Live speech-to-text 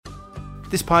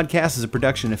This podcast is a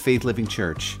production of Faith Living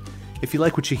Church. If you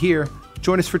like what you hear,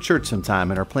 join us for church sometime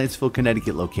at our Plantsville,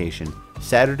 Connecticut location,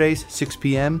 Saturdays, 6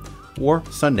 p.m., or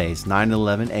Sundays, 9 and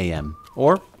 11 a.m.,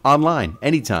 or online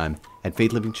anytime at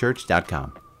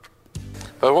faithlivingchurch.com.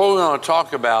 But what we want to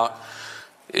talk about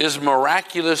is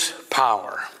miraculous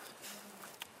power,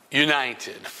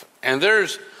 united. And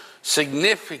there's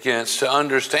significance to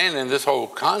understanding this whole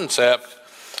concept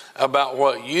about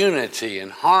what unity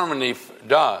and harmony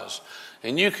does.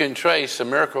 And you can trace the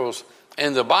miracles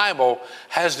in the Bible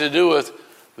has to do with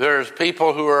there's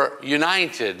people who are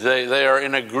united. They are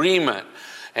in agreement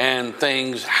and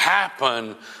things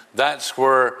happen. That's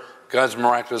where God's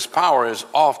miraculous power is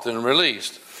often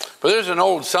released. But there's an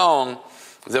old song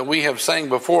that we have sang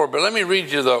before, but let me read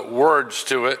you the words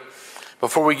to it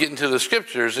before we get into the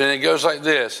scriptures. And it goes like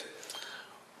this.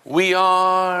 We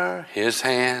are his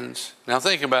hands. Now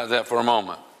think about that for a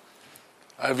moment.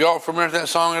 Have y'all familiar with that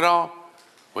song at all?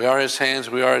 We are his hands,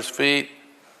 we are his feet.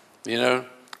 You know,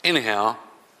 anyhow,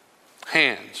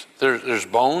 hands. There's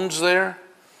bones there,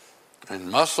 and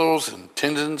muscles, and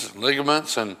tendons, and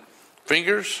ligaments, and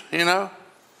fingers, you know.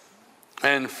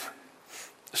 And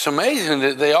it's amazing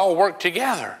that they all work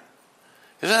together.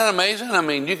 Isn't that amazing? I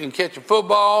mean, you can catch a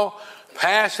football,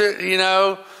 pass it, you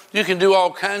know. You can do all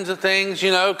kinds of things,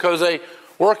 you know, because they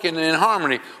work in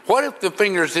harmony. What if the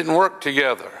fingers didn't work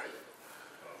together?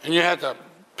 And you have to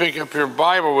pick up your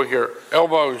Bible with your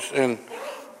elbows and,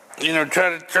 you know,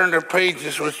 try to turn the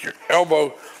pages with your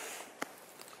elbow.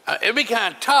 It'd be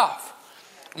kind of tough.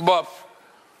 But,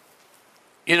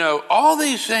 you know, all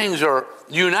these things are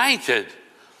united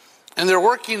and they're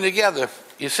working together.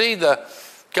 You see the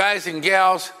guys and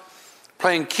gals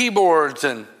playing keyboards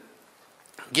and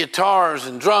guitars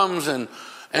and drums and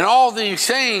all these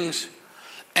things,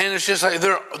 and it's just like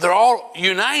they're all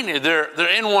united.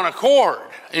 They're in one accord,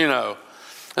 you know.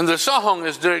 And the song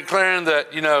is declaring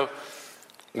that, you know,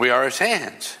 we are his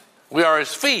hands, we are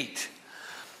his feet,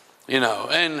 you know.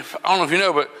 And I don't know if you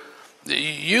know, but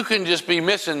you can just be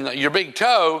missing your big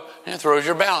toe and it throws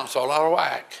your balance all out of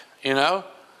whack, you know.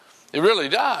 It really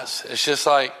does. It's just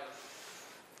like,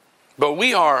 but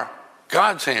we are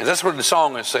God's hands. That's what the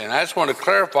song is saying. I just want to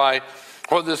clarify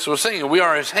what this was saying. We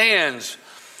are his hands.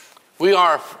 We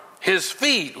are his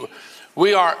feet.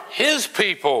 We are his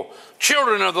people,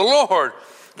 children of the Lord.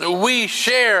 We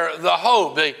share the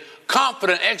hope, the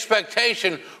confident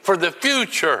expectation for the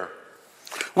future.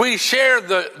 We share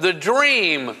the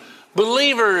dream,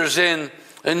 believers in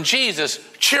Jesus,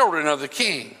 children of the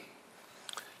King.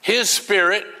 His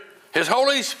Spirit, his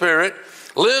Holy Spirit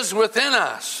lives within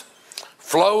us,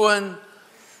 flowing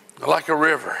like a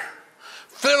river,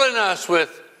 filling us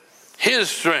with his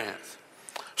strength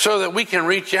so that we can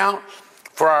reach out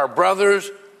for our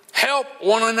brothers, help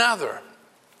one another.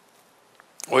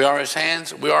 We are his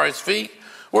hands, we are his feet,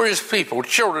 we're his people,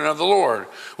 children of the Lord.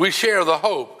 We share the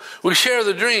hope, we share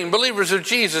the dream, believers of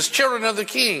Jesus, children of the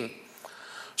King.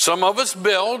 Some of us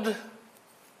build,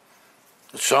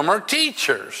 some are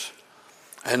teachers,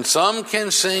 and some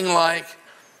can sing like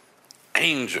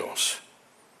angels.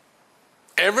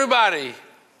 Everybody,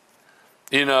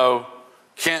 you know,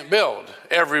 can't build.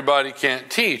 Everybody can't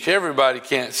teach. Everybody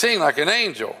can't sing like an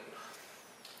angel.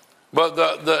 But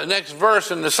the next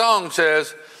verse in the song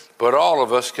says, but all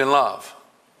of us can love.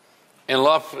 And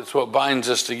love is what binds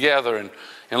us together.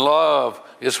 And love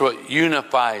is what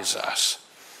unifies us.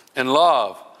 And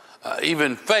love,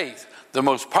 even faith, the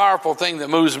most powerful thing that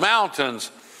moves mountains.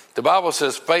 The Bible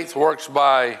says faith works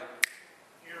by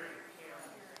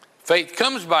faith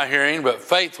comes by hearing, but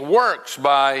faith works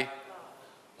by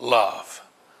love.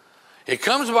 It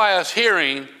comes by us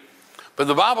hearing, but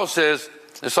the Bible says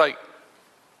it's like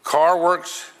car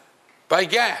works by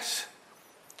gas.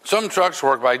 Some trucks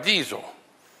work by diesel.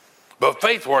 But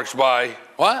faith works by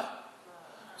what?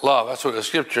 Love. That's what the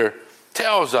scripture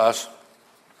tells us.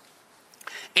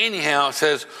 Anyhow, it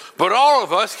says, but all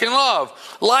of us can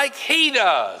love like he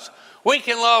does. We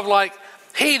can love like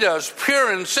he does,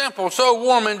 pure and simple, so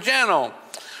warm and gentle.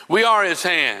 We are his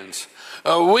hands.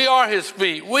 We are his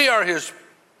feet. We are his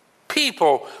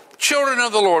people, children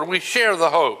of the Lord. We share the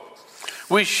hope.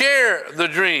 We share the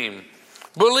dream.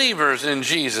 Believers in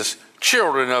Jesus,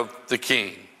 children of the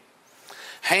King.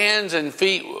 Hands and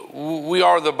feet, we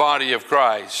are the body of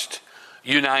Christ,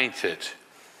 united.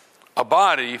 A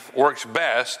body works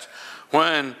best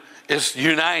when it's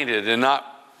united and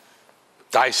not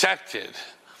dissected.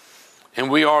 And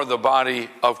we are the body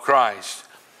of Christ,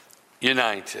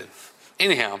 united.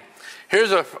 Anyhow,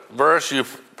 here's a verse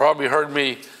you've probably heard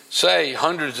me say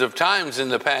hundreds of times in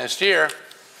the past year,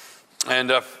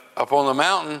 and up on the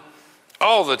mountain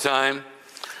all the time.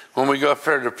 when we go up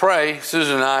there to pray,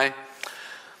 Susan and I.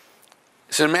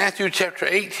 It's in Matthew chapter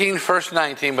 18, verse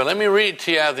 19, but let me read it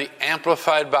to you out of the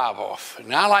Amplified Bible.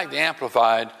 Now, I like the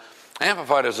Amplified.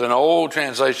 Amplified is an old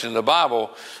translation of the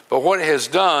Bible, but what it has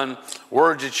done,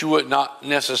 words that you would not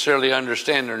necessarily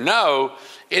understand or know,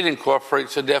 it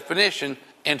incorporates a definition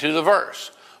into the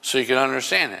verse so you can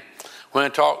understand it. When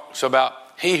it talks about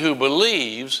he who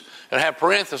believes, it'll have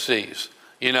parentheses,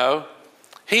 he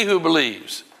who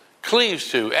believes, cleaves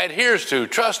to, adheres to,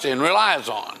 trusts in, relies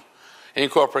on. It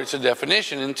incorporates a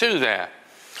definition into that.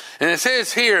 And it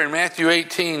says here in Matthew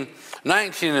 18,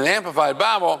 19 in the Amplified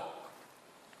Bible,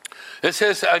 it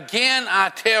says, again I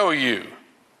tell you.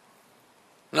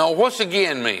 Now, what's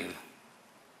again mean?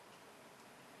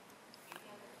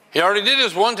 He already did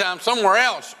this one time somewhere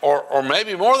else, or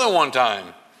maybe more than one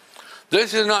time.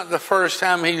 This is not the first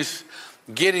time he's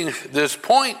getting this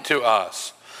point to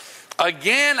us.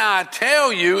 Again I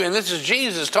tell you, and this is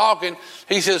Jesus talking,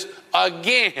 he says,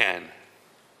 again,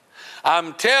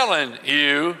 I'm telling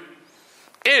you,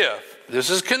 if, this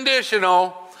is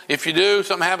conditional, if you do,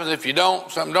 something happens. If you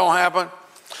don't, something don't happen.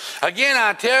 Again,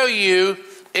 I tell you,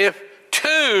 if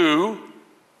two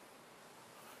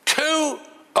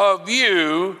of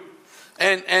you,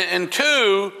 and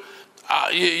two,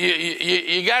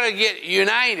 you got to get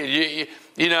united.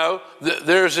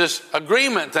 There's this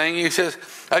agreement thing. He says,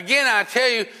 again, I tell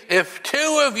you, if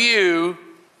two of you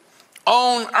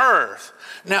on earth.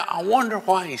 Now, I wonder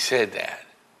why he said that.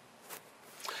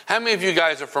 How many of you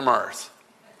guys are from earth?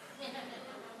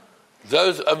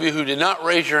 Those of you who did not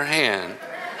raise your hand,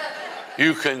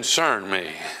 you concern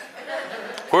me.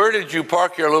 Where did you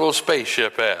park your little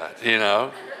spaceship at,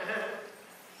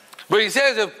 But he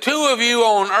says, if two of you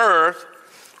on earth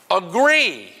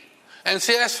agree, and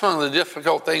see, that's one of the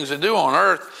difficult things to do on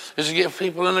earth, is to get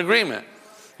people in agreement.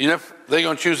 They're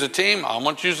going to choose a team. I'm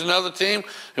going to choose another team.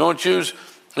 They're going to choose,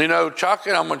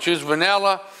 chocolate. I'm going to choose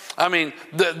vanilla. I mean,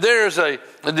 there's a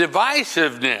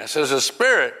divisiveness as a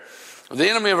spirit. The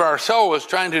enemy of our soul is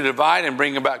trying to divide and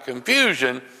bring about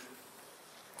confusion.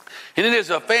 And it is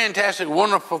a fantastic,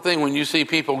 wonderful thing when you see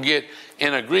people get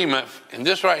in agreement. And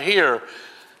this right here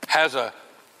has a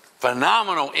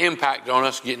phenomenal impact on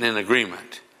us getting in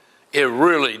agreement. It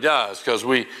really does, because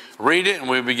we read it and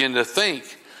we begin to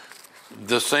think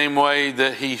the same way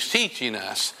that he's teaching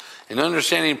us, and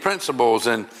understanding principles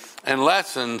and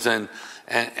lessons and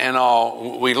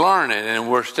all. We learn it, and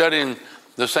we're studying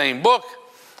the same book.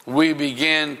 We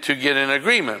begin to get in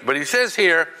agreement. But he says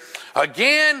here,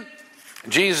 again,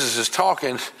 Jesus is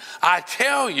talking, I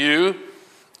tell you,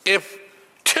 if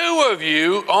two of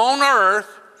you on earth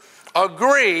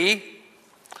agree,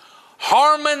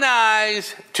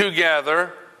 harmonize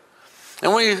together.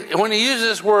 And when he uses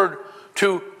this word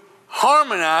to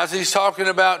harmonize, he's talking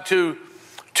about to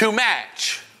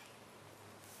match,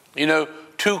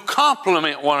 to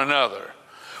complement one another.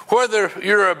 Whether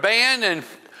you're a band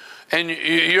and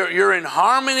you're in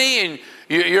harmony and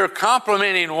you're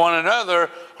complementing one another,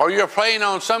 or you're playing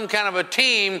on some kind of a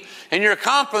team and you're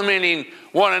complementing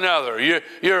one another.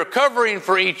 You're covering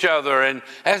for each other, and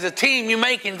as a team you're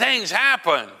making things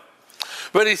happen.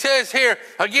 But he says here,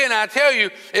 again, I tell you,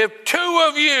 if two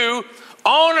of you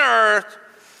on earth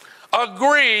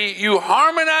agree, you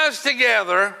harmonize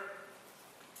together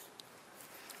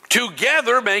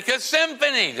make a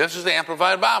symphony. This is the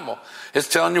Amplified Bible. It's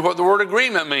telling you what the word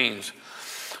agreement means.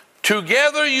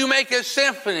 Together you make a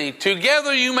symphony.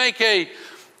 Together you make a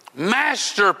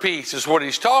masterpiece, is what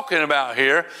he's talking about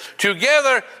here.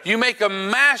 Together you make a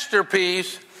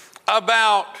masterpiece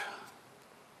about,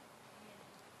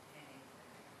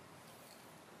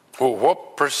 well,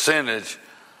 what percentage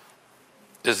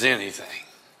is anything?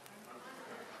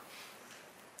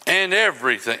 And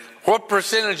everything. What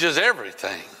percentage is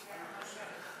everything?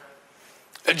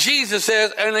 Jesus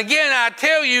says, and again I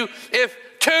tell you, if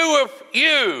two of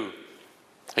you,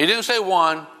 he didn't say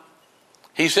one,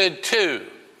 he said two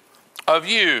of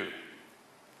you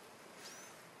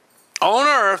on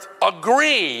earth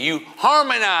agree, you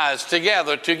harmonize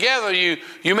together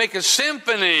you make a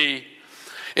symphony.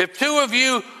 If two of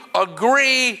you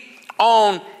agree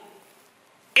on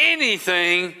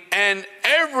anything and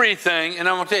everything, and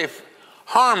I'm going to tell you,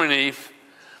 harmony,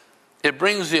 it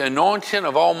brings the anointing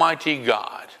of Almighty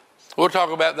God. We'll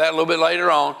talk about that a little bit later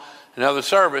on in another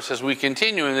service as we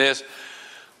continue in this.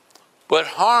 But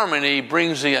harmony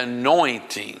brings the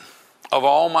anointing of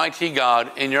Almighty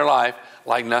God in your life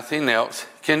like nothing else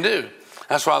can do.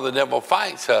 That's why the devil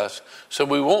fights us, so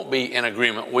we won't be in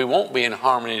agreement. We won't be in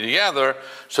harmony together,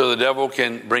 so the devil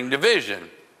can bring division.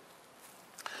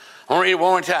 I'm going to read it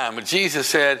one more time. But Jesus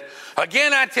said,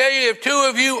 again, I tell you, if two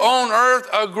of you on earth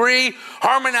agree,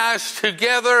 harmonize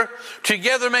together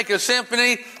make a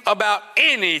symphony about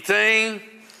anything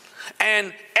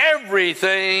and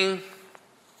everything,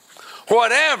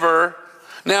 whatever.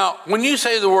 Now, when you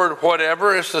say the word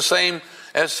whatever, it's the same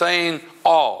as saying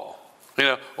all.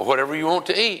 Whatever you want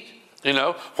to eat.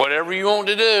 Whatever you want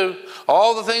to do.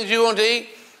 All the things you want to eat.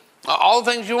 All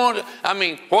the things you want to,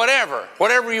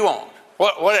 whatever you want.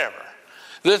 Whatever.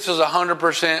 This is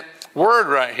 100% word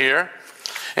right here.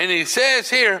 And he says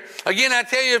here, again, I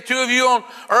tell you, if two of you on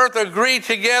earth agree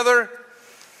together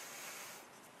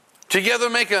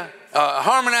make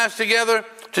harmonize together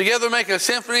make a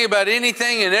symphony about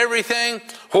anything and everything,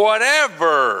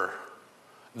 whatever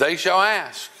they shall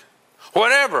ask.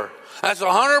 Whatever. That's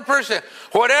 100%.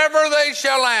 Whatever they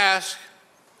shall ask,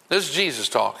 this is Jesus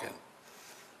talking,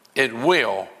 it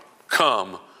will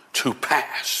come to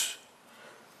pass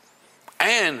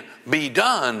and be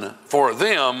done for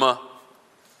them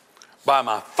by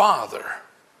my Father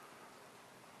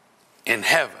in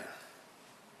heaven.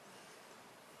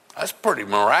 That's pretty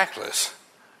miraculous,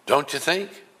 don't you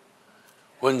think?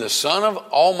 When the Son of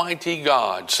Almighty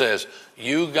God says,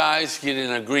 you guys get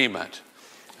in agreement,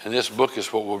 and this book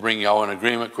is what will bring y'all in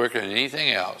agreement quicker than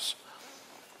anything else.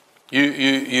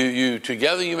 You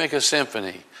together you make a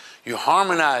symphony. You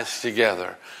harmonize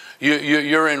together.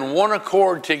 You're in one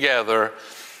accord together.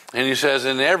 And he says,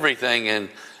 in everything and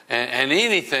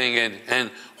anything and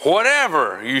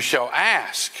whatever you shall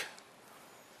ask,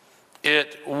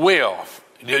 it will.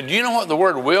 Do you know what the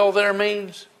word will there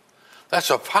means? That's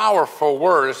a powerful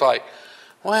word. It's like,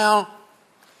 well,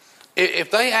 if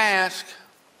they ask,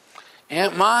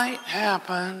 it might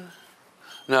happen.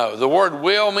 No, the word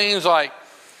will means like,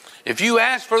 if you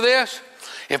ask for this,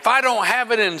 if I don't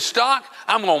have it in stock,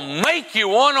 I'm going to make you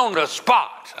one on the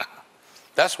spot.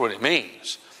 That's what it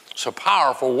means. It's a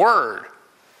powerful word.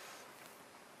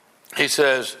 He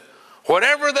says,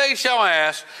 whatever they shall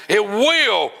ask, it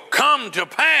will come to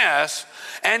pass,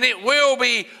 and it will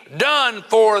be done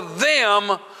for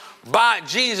them by,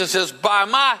 Jesus says, by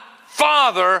my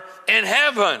Father in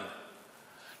heaven.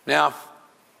 Now,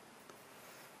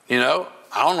 I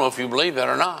don't know if you believe that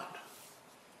or not,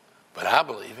 but I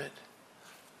believe it.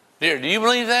 Dear, do you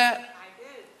believe that? I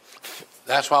do.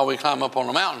 That's why we climb up on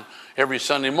the mountain every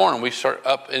Sunday morning. We start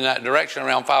up in that direction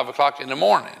around 5 o'clock in the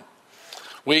morning.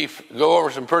 We go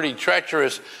over some pretty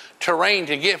treacherous terrain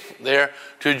to get there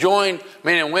to join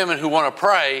men and women who want to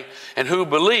pray and who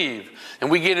believe. And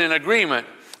we get in agreement.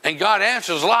 And God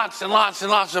answers lots and lots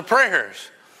and lots of prayers.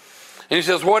 And he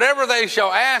says, whatever they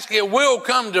shall ask, it will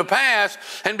come to pass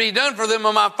and be done for them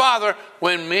of my Father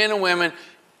when men and women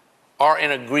are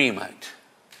in agreement.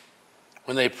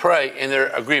 When they pray in their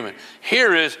agreement.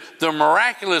 Here is the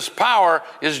miraculous power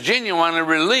is genuinely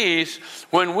released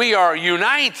when we are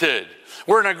united.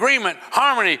 We're in agreement,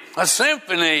 harmony, a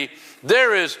symphony.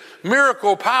 There is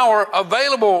miracle power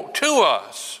available to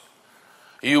us.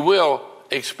 You will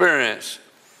experience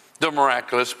the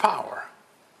miraculous power.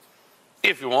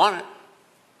 If you want it.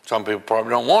 Some people probably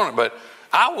don't want it, but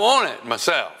I want it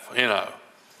myself,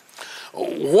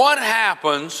 What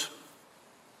happens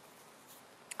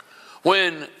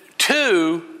when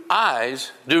two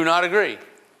eyes do not agree?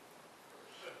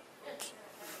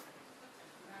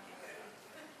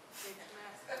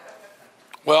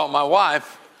 Well, my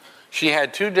wife, she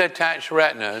had two detached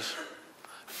retinas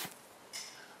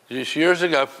just years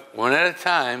ago, one at a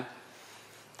time,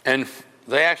 and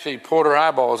they actually pulled her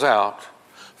eyeballs out.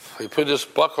 They put this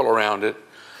buckle around it.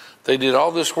 They did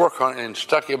all this work on it and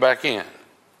stuck it back in.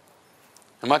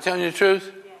 Am I telling you the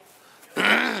truth?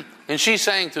 Yes. And she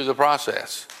sang through the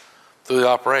process, through the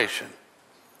operation.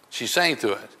 She sang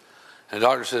through it. And the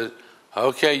doctor said,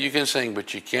 okay, you can sing,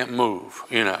 but you can't move,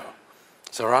 Is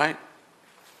that right?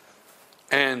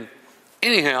 And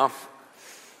anyhow,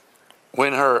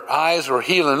 when her eyes were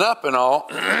healing up and all,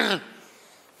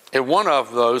 and one of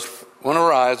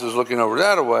her eyes was looking over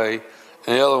that way,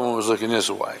 and the other one was looking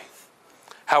this way.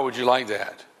 How would you like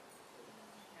that?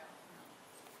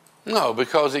 No,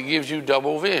 because it gives you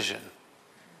double vision.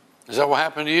 Is that what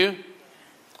happened to you?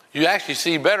 You actually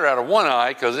see better out of one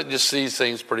eye because it just sees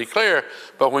things pretty clear.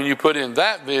 But when you put in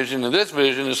that vision and this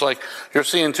vision, it's like you're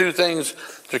seeing two things.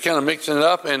 They're kind of mixing it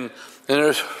up, and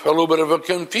there's a little bit of a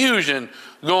confusion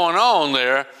going on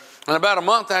there. And about a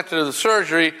month after the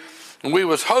surgery, we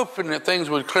was hoping that things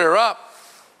would clear up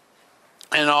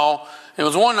and all. It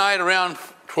was one night around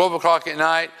 12 o'clock at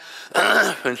night,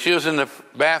 and she was in the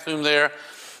bathroom there,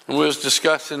 and we was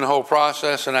discussing the whole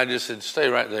process, and I just said, stay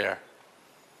right there.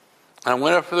 And I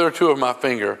went up to her two of my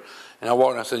finger, and I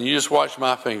walked, and I said, you just watch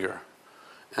my finger.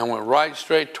 and went right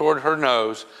straight toward her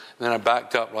nose, and then I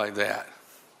backed up like that.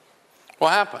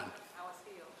 What happened?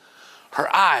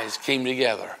 Her eyes came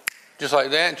together, just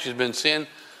like that, and she's been seeing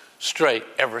straight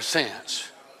ever since.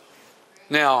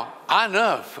 Now,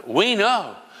 we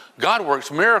know, God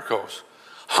works miracles.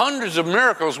 Hundreds of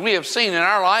miracles we have seen in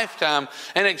our lifetime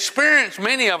and experienced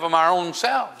many of them our own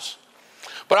selves.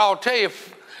 But I'll tell you,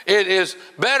 it is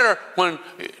better when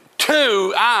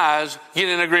two eyes get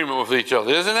in agreement with each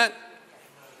other, isn't it?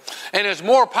 And it's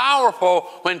more powerful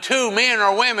when two men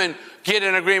or women get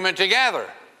in agreement together.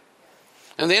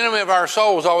 And the enemy of our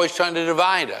soul is always trying to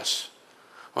divide us.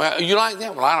 Well, you like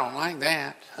that? Well, I don't like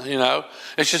that. You know,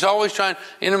 it's just always trying,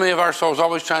 the enemy of our soul is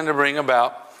always trying to bring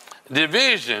about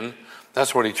division.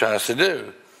 That's what he tries to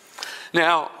do.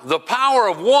 Now, the power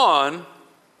of one,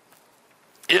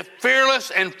 if fearless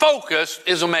and focused,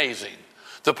 is amazing.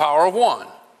 The power of one.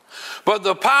 But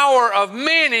the power of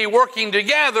many working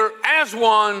together as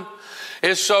one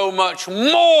is so much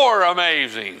more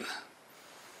amazing.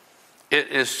 It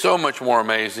is so much more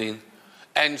amazing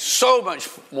and so much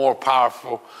more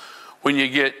powerful when you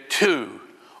get two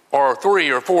or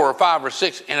three or four or five or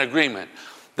six in agreement.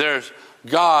 There's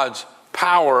God's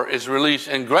power is released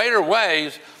in greater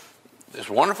ways. It's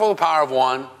wonderful, the power of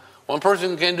one. One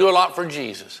person can do a lot for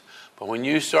Jesus. But when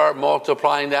you start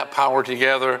multiplying that power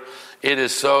together, it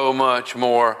is so much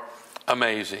more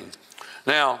amazing.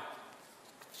 Now,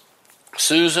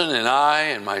 Susan and I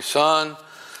and my son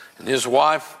and his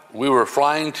wife, we were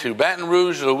flying to Baton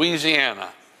Rouge, Louisiana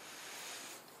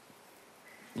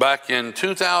back in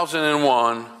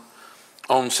 2001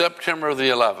 on September the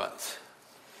 11th.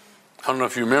 I don't know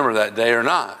if you remember that day or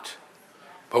not,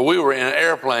 but we were in an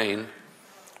airplane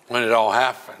when it all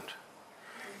happened.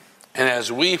 And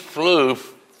as we flew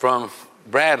from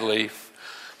Bradley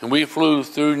and we flew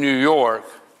through New York,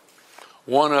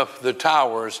 one of the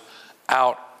towers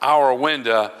out our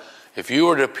window, if you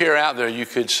were to peer out there, you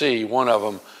could see one of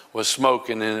them was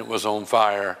smoking and it was on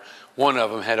fire. One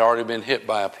of them had already been hit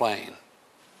by a plane.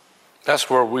 That's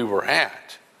where we were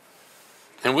at.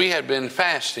 And we had been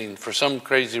fasting for some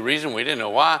crazy reason. We didn't know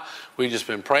why. We'd just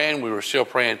been praying. We were still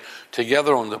praying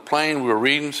together on the plane. We were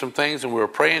reading some things and we were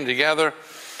praying together,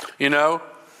 you know.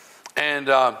 And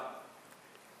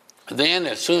then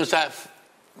as soon as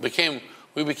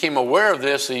we became aware of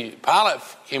this, the pilot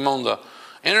came on the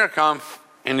intercom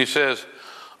and he says,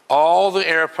 all the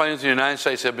airplanes in the United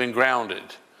States have been grounded.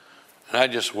 And I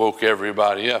just woke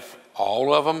everybody up.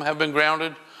 All of them have been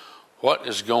grounded? What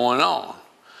is going on?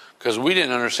 Because we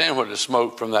didn't understand what the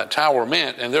smoke from that tower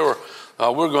meant. And we were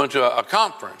going to a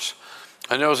conference.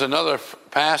 And there was another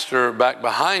pastor back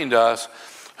behind us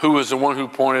who was the one who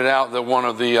pointed out that one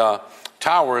of the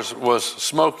towers was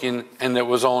smoking and it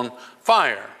was on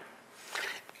fire.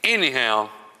 Anyhow,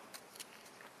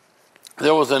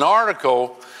 there was an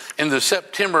article in the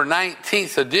September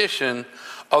 19th edition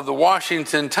of the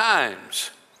Washington Times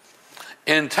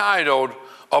entitled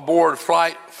Aboard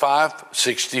Flight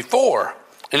 564.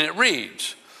 And it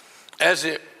reads, as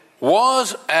it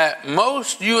was at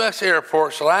most U.S.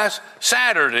 airports last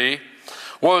Saturday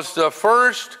was the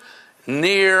first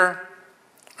near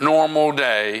normal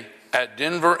day at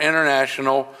Denver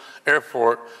International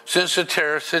Airport since the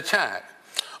terrorist attack.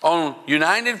 On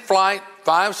United Flight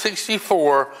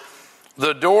 564,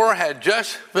 the door had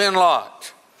just been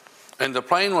locked and the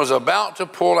plane was about to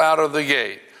pull out of the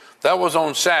gate. That was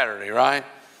on Saturday, right?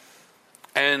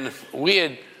 And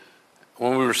when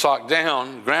we were socked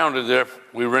down, grounded there,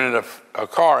 we rented a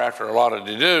car after a lot of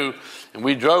to-do, and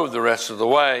we drove the rest of the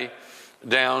way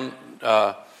down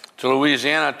to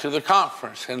Louisiana to the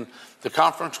conference. And the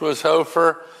conference was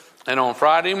over, and on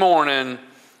Friday morning,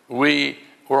 we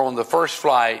were on the first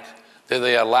flight that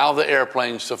they allowed the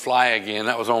airplanes to fly again.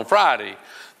 That was on Friday.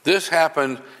 This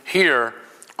happened here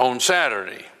on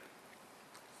Saturday.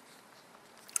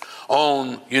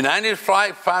 On United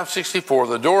Flight 564,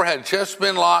 the door had just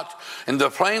been locked and the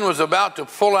plane was about to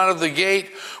pull out of the gate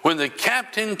when the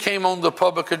captain came on the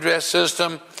public address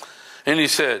system and he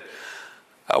said,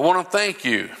 I want to thank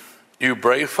you, you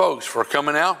brave folks, for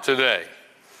coming out today.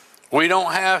 We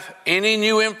don't have any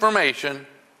new information,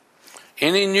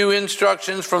 any new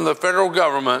instructions from the federal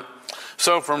government,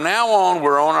 so from now on,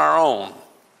 we're on our own.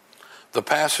 The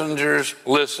passengers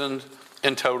listened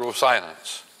in total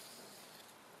silence.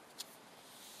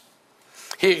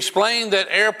 He explained that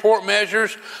airport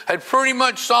measures had pretty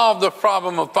much solved the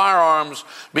problem of firearms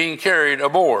being carried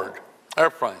aboard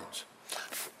airplanes,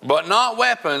 but not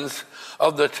weapons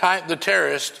of the type the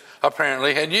terrorists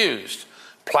apparently had used,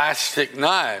 plastic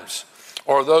knives,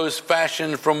 or those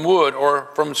fashioned from wood or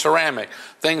from ceramic,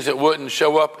 things that wouldn't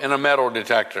show up in a metal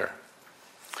detector.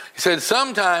 He said,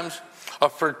 sometimes a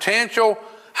potential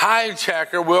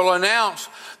hijacker will announce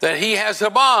that he has a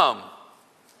bomb.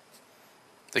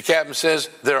 The captain says,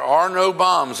 there are no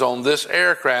bombs on this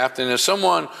aircraft, and if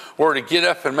someone were to get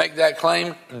up and make that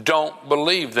claim, don't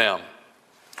believe them.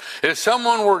 If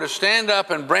someone were to stand up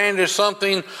and brandish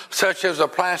something such as a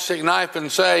plastic knife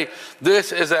and say,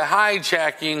 this is a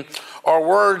hijacking, or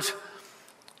words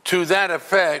to that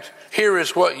effect, here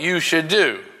is what you should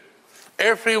do.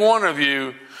 Every one of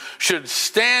you should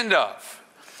stand up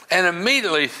and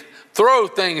immediately throw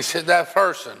things at that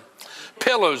person.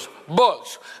 Pillows,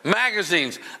 books,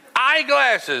 magazines,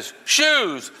 eyeglasses,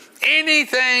 shoes,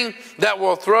 anything that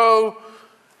will throw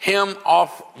him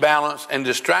off balance and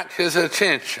distract his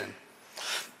attention.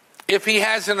 If he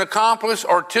has an accomplice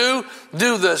or two,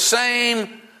 do the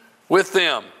same with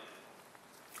them.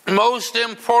 Most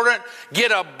important,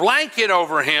 get a blanket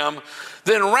over him,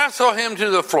 then wrestle him to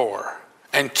the floor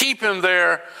and keep him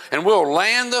there, and we'll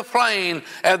land the plane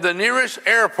at the nearest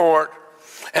airport,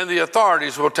 and the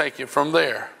authorities will take it from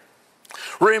there.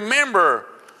 Remember,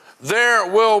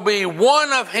 there will be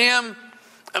one of him,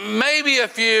 maybe a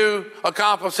few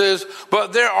accomplices,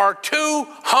 but there are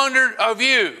 200 of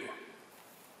you.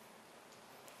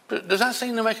 Does that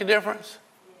seem to make a difference?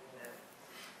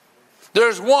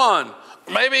 There's one,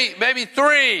 maybe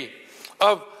three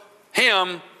of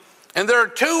him, and there are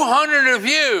 200 of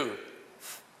you.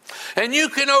 And you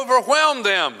can overwhelm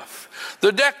them.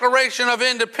 The Declaration of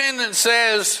Independence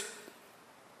says,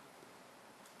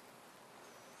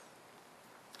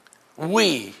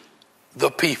 we, the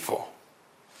people.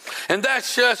 And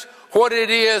that's just what it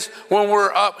is when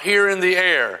we're up here in the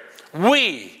air.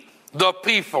 We, the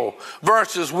people,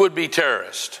 versus would-be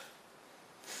terrorists.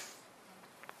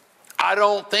 I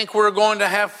don't think we're going to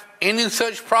have any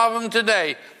such problem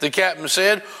today, the captain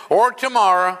said, or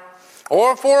tomorrow,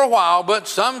 or for a while, but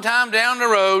sometime down the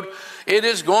road, it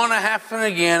is going to happen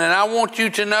again, and I want you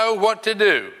to know what to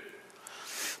do.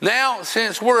 Now,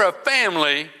 since we're a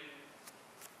family,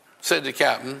 said the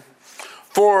captain,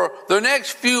 for the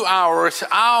next few hours,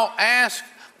 I'll ask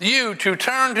you to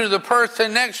turn to the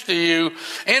person next to you,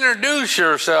 introduce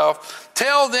yourself,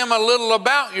 tell them a little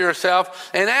about yourself,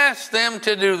 and ask them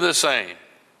to do the same.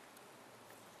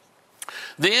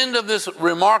 The end of this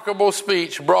remarkable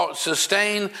speech brought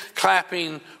sustained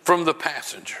clapping from the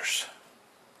passengers.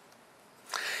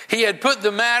 He had put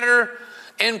the matter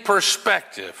in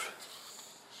perspective.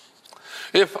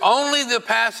 If only the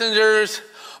passengers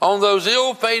on those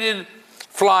ill-fated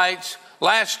flights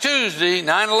last Tuesday,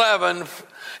 9/11,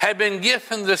 had been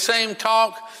given the same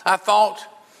talk, I thought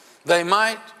they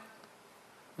might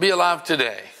be alive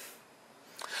today.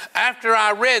 After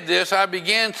I read this, I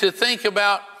began to think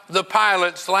about the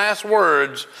pilot's last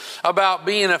words about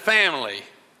being a family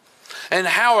and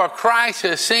how a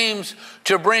crisis seems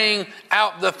to bring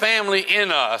out the family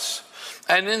in us.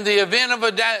 And in the event of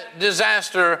a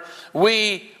disaster,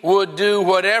 we would do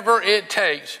whatever it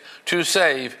takes to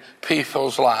save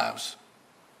people's lives.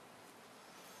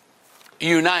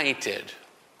 United,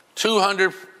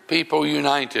 200 people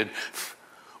united,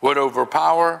 would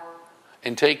overpower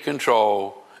and take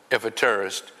control if a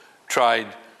terrorist tried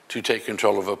to take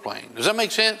control of a plane. Does that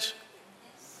make sense?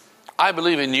 I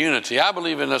believe in unity. I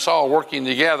believe in us all working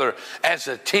together as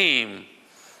a team,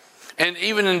 and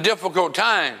even in difficult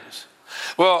times.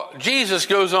 Well, Jesus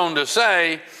goes on to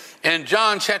say in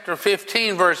John chapter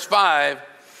 15, verse 5,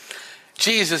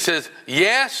 Jesus says,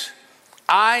 yes,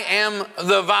 I am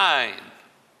the vine.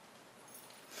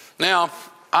 Now,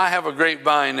 I have a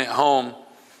grapevine at home,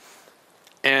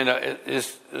 and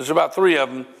there's about 3 of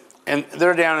them, and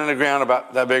they're down in the ground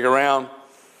about that big around.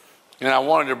 And I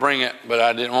wanted to bring it, but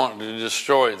I didn't want to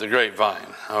destroy the grapevine,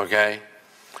 okay?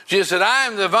 Jesus said, I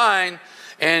am the vine,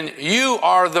 and you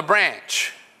are the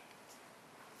branch.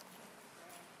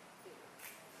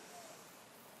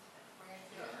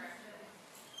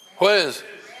 What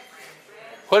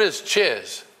is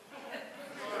chiz?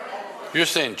 You're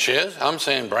saying chiz? I'm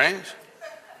saying branch.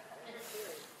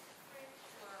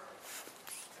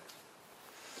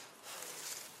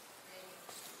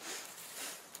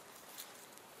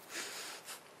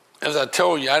 As I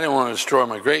told you, I didn't want to destroy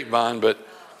my grapevine, but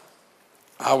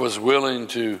I was willing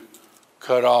to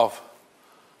cut off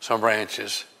some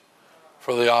branches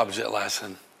for the object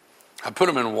lesson. I put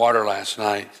them in water last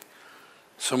night.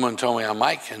 Someone told me I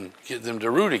might can get them to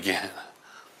root again.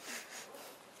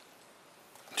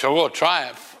 So we'll try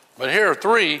it. But here are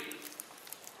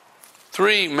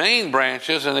three main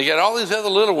branches, and they got all these other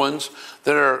little ones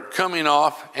that are coming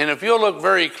off. And if you'll look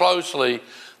very closely,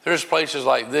 there's places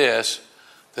like this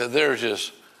that there's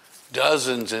just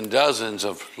dozens and dozens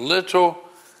of little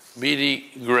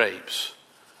bitty grapes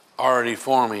already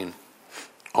forming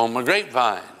on the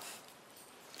grapevine.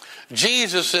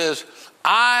 Jesus says,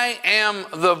 I am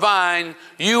the vine,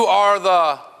 you are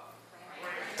the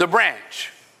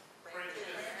branch.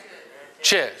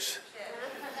 Branches.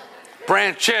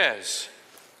 Branches.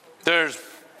 There's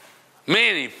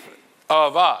many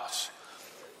of us.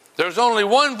 There's only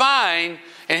one vine,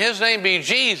 and his name be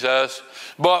Jesus,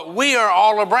 but we are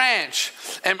all a branch.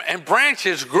 And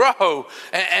branches grow,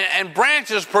 and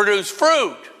branches produce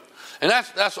fruit. And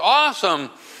that's awesome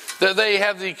that they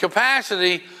have the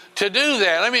capacity to do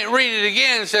that. Let me read it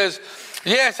again. It says,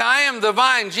 yes, I am the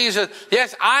vine, Jesus.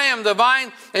 Yes, I am the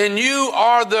vine, and you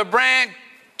are the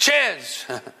branches.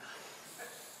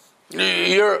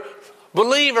 Your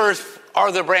believers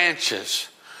are the branches.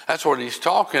 That's what he's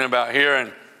talking about here.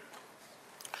 And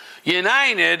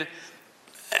united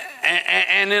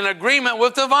and in agreement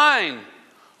with the vine.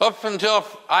 Up until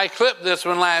I clipped this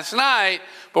one last night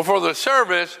before the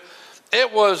service,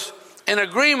 it was in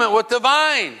agreement with the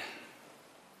vine.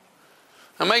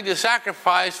 I made the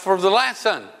sacrifice for the last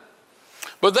son.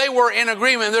 But they were in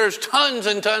agreement. There's tons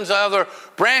and tons of other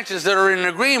branches that are in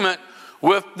agreement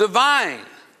with the vine.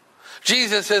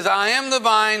 Jesus says, I am the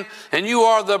vine and you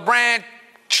are the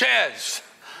branches.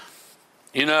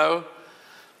 You know?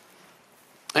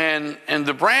 And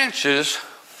the branches,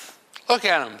 look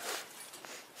at them.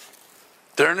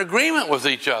 They're in agreement with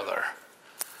each other.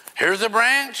 Here's a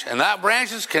branch, and that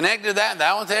branch is connected to that, and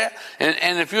that one's there.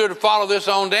 And if you were to follow this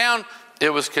on down,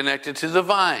 it was connected to the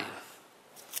vine.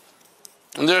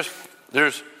 And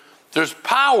there's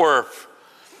power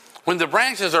when the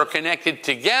branches are connected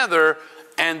together,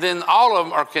 and then all of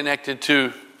them are connected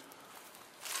to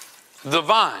the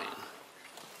vine.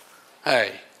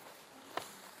 Hey,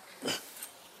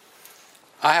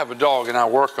 I have a dog, and I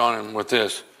work on him with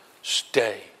this.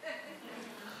 Stay.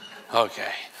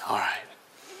 Okay, all right.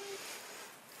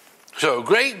 So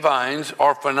grapevines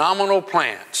are phenomenal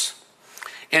plants.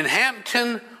 In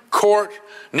Hampton Court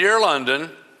near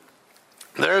London,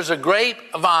 there's a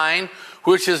grapevine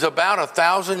which is about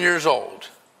 1,000 years old.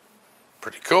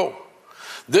 Pretty cool.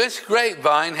 This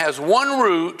grapevine has one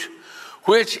root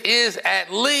which is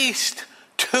at least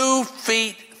 2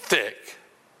 feet thick.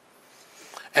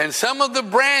 And some of the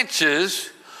branches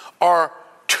are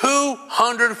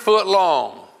 200 foot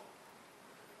long.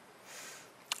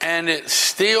 And it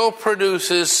still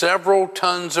produces several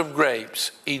tons of grapes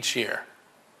each year.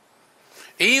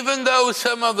 Even though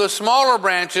some of the smaller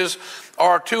branches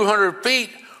are 200 feet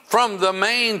from the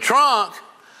main trunk,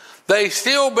 they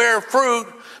still bear fruit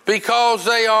because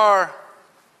they are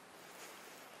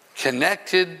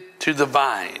connected to the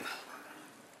vine.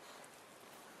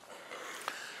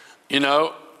 You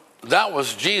know, that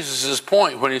was Jesus'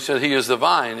 point when he said he is the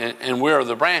vine and we are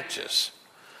the branches.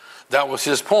 That was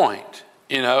his point.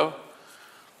 You know,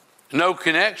 no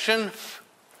connection.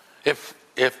 If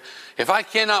I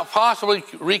cannot possibly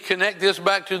reconnect this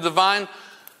back to the vine,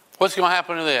 what's going to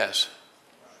happen to this?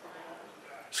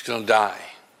 It's going to die.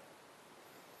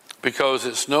 Because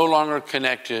it's no longer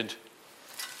connected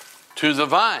to the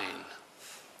vine.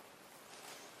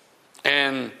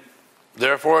 And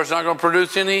therefore it's not going to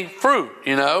produce any fruit,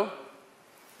 you know.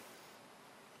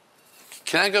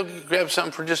 Can I go grab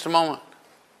something for just a moment?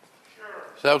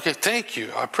 Is that okay? Thank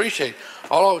you. I appreciate it.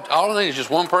 All I need is just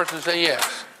one person to say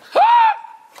yes.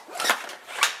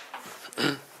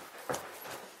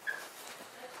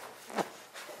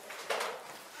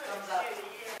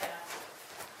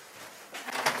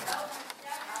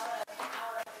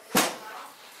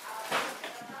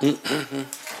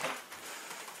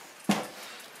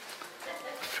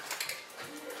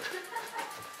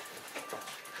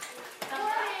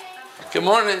 Good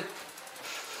morning.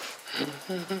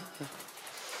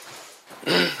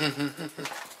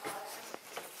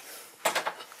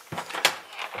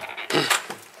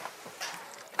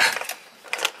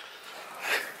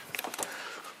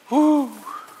 Woo.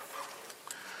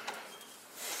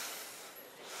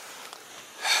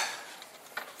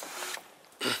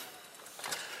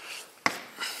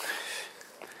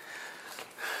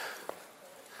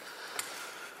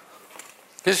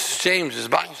 This is James's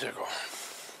bicycle.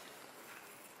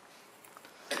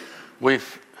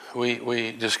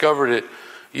 We discovered it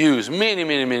used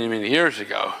many years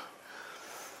ago.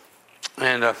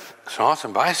 And it's an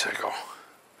awesome bicycle.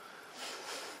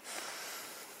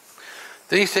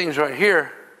 These things right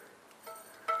here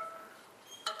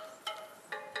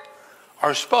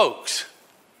are spokes.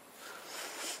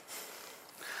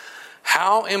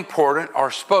 How important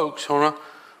are spokes on a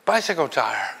bicycle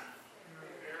tire?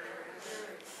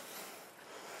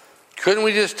 Couldn't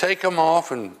we just take them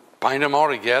off and bind them all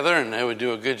together and they would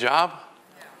do a good job?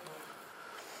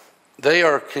 they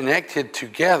are connected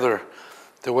together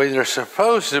the way they're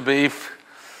supposed to be,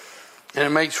 and it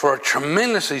makes for a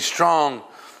tremendously strong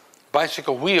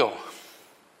bicycle wheel.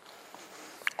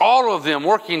 All of them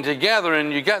working together,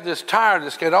 and you got this tire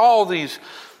that's got all these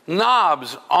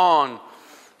knobs on.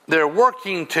 They're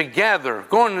working together,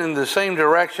 going in the same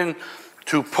direction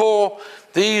to pull.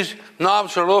 These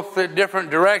knobs are a little bit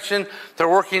different direction. They're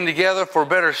working together for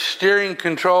better steering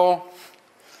control.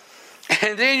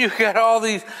 And then you got all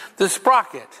the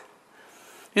sprocket.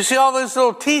 You see all those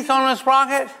little teeth on the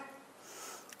sprocket?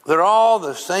 They're all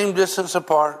the same distance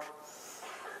apart.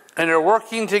 And they're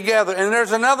working together. And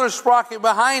there's another sprocket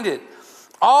behind it.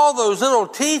 All those little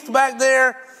teeth back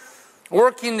there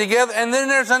working together. And then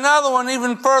there's another one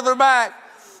even further back.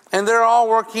 And they're all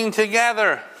working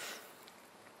together.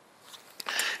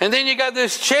 And then you got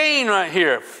this chain right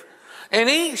here. And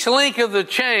each link of the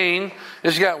chain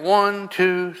has got 1,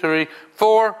 2, 3,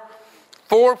 4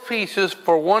 pieces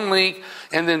for one link.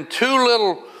 And then 2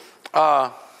 little,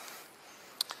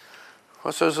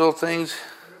 what's those little things?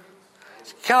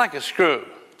 It's kind of like a screw.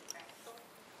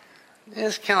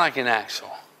 It's kind of like an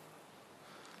axle.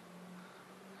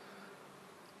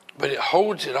 But it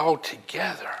holds it all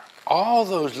together. All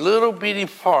those little bitty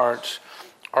parts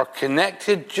are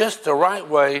connected just the right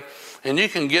way, and you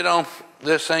can get on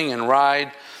this thing and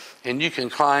ride, and you can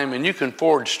climb, and you can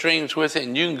ford streams with it,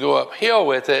 and you can go uphill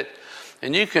with it,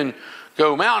 and you can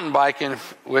go mountain biking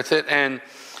with it, and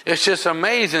it's just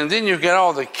amazing. Then you've got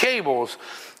all the cables,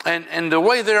 and the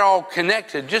way they're all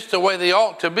connected, just the way they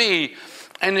ought to be,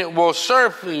 and it will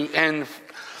serve you. And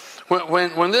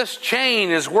when this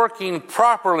chain is working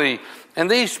properly, and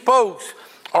these spokes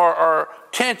are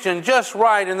tension just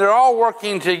right, and they're all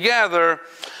working together,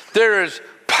 there is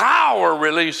power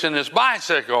released in this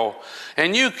bicycle,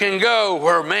 and you can go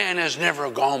where man has never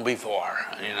gone before,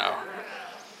 you know.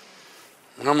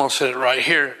 And I'm going to sit it right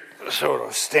here, sort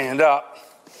of stand up.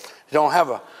 You don't have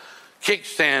a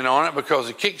kickstand on it because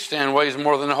the kickstand weighs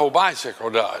more than the whole bicycle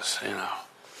does, you know.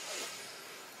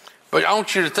 But I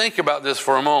want you to think about this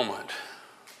for a moment.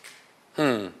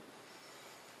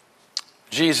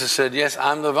 Jesus said, yes,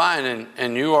 I'm the vine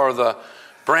and you are the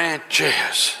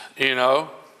branches, you know.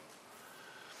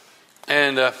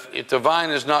 And if the vine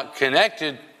is not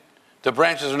connected, the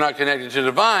branches are not connected to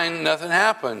the vine, nothing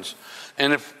happens.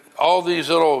 And if all these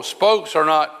little spokes are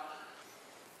not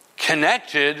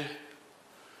connected,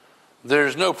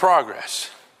 there's no progress.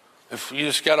 If you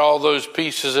just got all those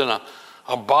pieces in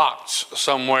a box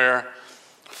somewhere,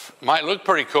 it might look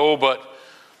pretty cool, but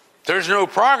there's no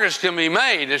progress can be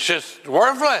made. It's just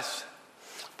worthless.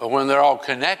 But when they're all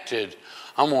connected,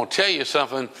 I'm going to tell you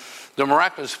something. The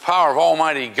miraculous power of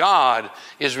Almighty God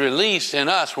is released in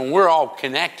us. When we're all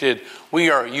connected, we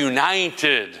are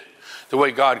united the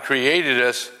way God created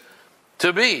us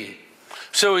to be.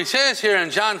 So he says here in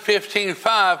John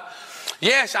 15:5,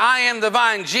 yes, I am the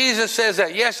vine. Jesus says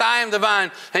that. Yes, I am the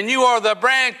vine, and you are the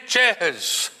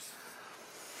branches.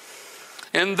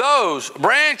 And those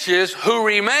branches who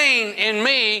remain in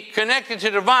me, connected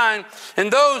to the vine, and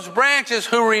those branches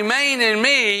who remain in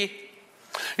me,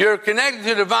 you're connected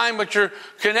to the vine, but you're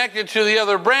connected to the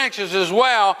other branches as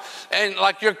well. And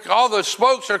like all the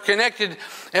spokes are connected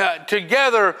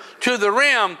together to the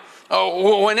rim.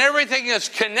 When everything is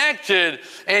connected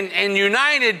and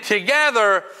united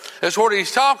together, that's what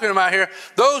he's talking about here.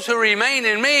 Those who remain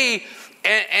in me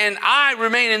and I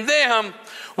remain in them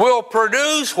will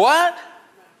produce what?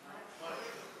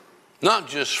 Not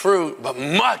just fruit, but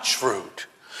much fruit.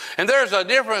 And there's a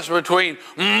difference between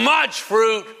much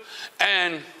fruit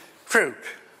and fruit.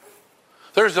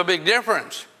 There's a big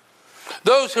difference.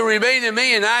 Those who remain in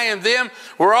me and I in them,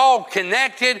 we're all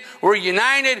connected, we're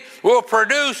united, will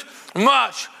produce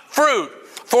much fruit.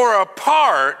 For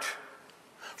apart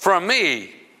from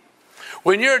me,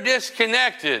 when you're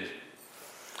disconnected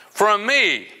from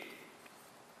me,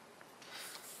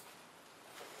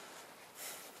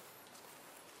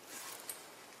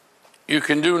 you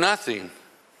can do nothing.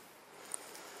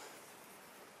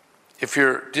 If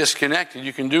you're disconnected,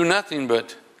 you can do nothing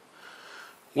but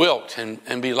wilt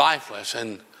and be lifeless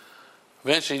and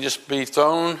eventually just be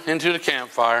thrown into the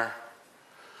campfire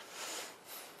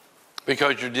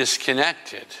because you're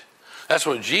disconnected. That's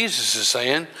what Jesus is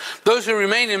saying. Those who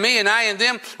remain in me and I in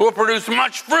them will produce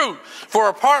much fruit. For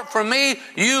apart from me,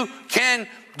 you can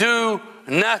do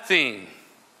nothing.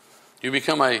 You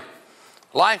become a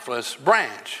lifeless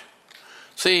branch.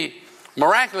 See,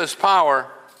 miraculous power,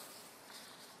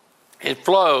 it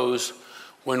flows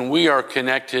when we are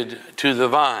connected to the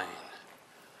vine.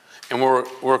 And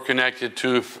we're connected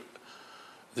to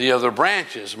the other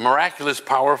branches. Miraculous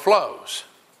power flows.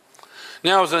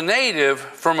 Now, as a native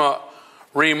from a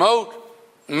remote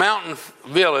mountain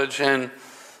village, and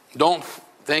don't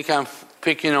think I'm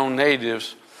picking on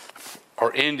natives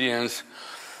or Indians.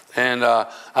 And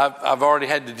I've already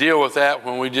had to deal with that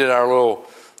when we did our little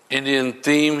Indian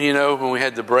theme, when we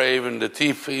had the brave and the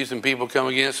teepees and people come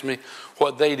against me.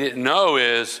 What they didn't know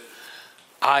is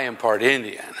I am part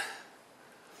Indian.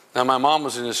 Now, my mom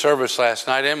was in the service last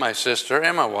night, and my sister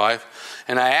and my wife,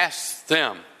 and I asked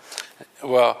them,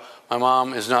 well, my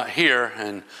mom is not here,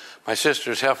 and my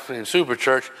sister's helping in Super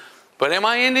Church, but am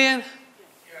I Indian?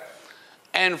 Yes.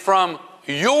 And from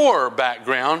your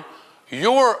background,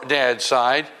 your dad's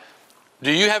side,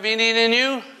 do you have Indian in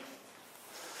you?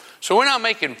 So we're not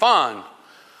making fun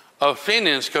of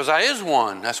Indians, because I is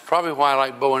one. That's probably why I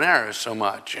like bow and arrows so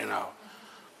much,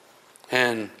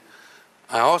 And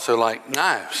I also like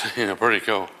knives, pretty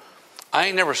cool. I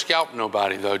ain't never scalped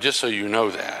nobody, though, just so you know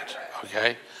that,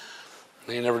 okay?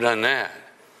 I ain't never done that.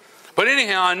 But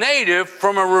anyhow, a native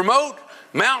from a remote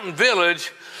mountain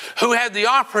village who had the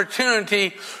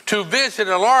opportunity to visit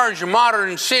a large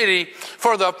modern city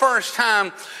for the first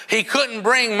time. He couldn't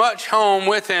bring much home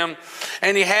with him,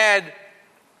 and he had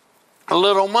a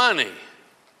little money.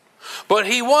 But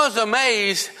he was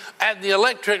amazed at the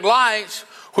electric lights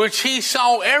which he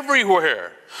saw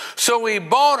everywhere. So he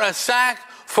bought a sack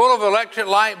full of electric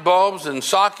light bulbs and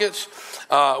sockets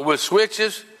with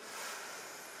switches.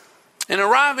 And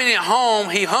arriving at home,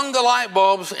 he hung the light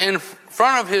bulbs in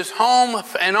front of his home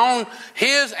and on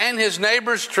his and his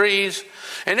neighbors' trees.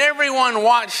 And everyone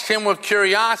watched him with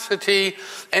curiosity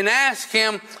and asked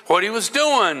him what he was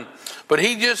doing. But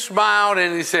he just smiled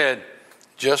and he said,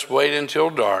 "Just wait until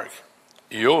dark.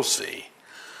 You'll see."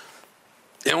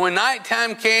 And when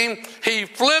nighttime came, he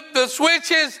flipped the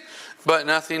switches, but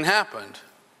nothing happened.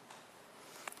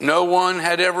 No one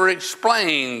had ever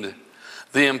explained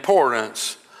the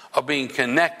importance of being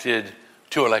connected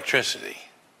to electricity.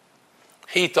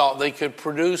 He thought they could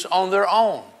produce on their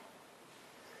own,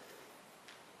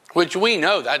 which we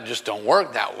know that just don't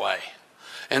work that way.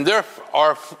 And there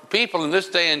are people in this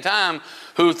day and time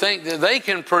who think that they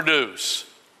can produce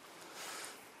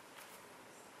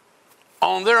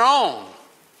on their own,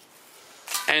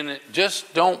 and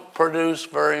just don't produce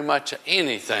very much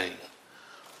anything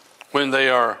when they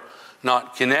are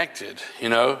not connected.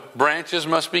 Branches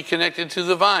must be connected to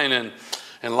the vine,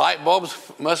 and light bulbs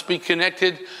must be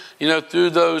connected, through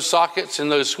those sockets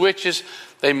and those switches.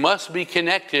 They must be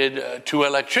connected to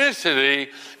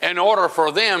electricity in order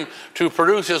for them to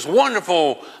produce this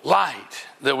wonderful light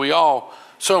that we all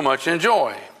so much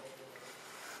enjoy.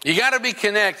 You got to be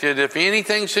connected. If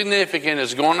anything significant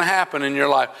is going to happen in your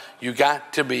life, you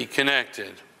got to be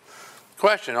connected.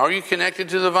 Question: are you connected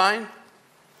to the vine?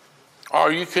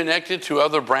 Are you connected to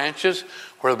other branches?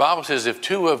 Where the Bible says, if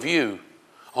two of you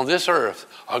on this earth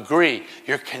agree,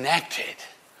 you're connected.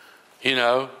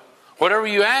 Whatever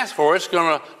you ask for, it's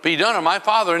going to be done of my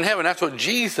Father in heaven. That's what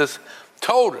Jesus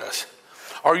told us.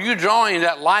 Are you drawing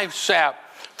that life sap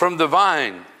from the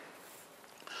vine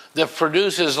that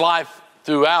produces life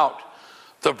throughout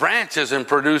the branches and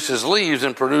produces leaves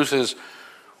and produces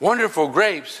wonderful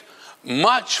grapes,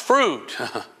 much fruit?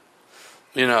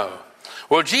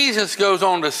 Well, Jesus goes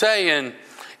on to say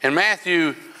in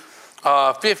Matthew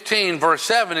 15, verse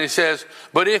 7, he says,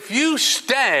 but if you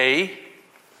stay,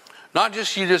 not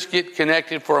just you just get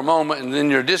connected for a moment and then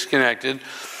you're disconnected,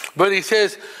 but he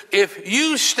says, if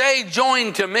you stay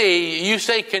joined to me, you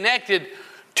stay connected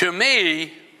to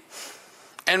me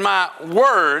and my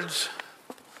words,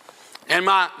 and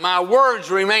my words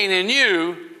remain in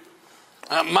you,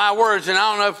 my words, and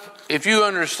I don't know if you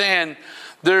understand,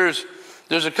 there's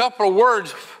a couple of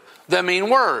words that mean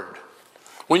word.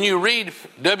 When you read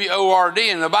W-O-R-D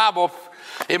in the Bible,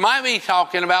 it might be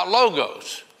talking about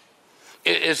logos.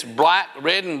 It's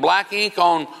red and black ink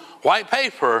on white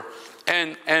paper,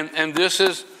 and this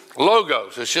is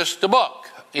logos. It's just a book,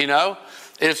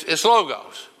 It's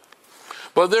logos.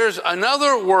 But there's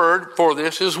another word for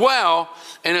this as well,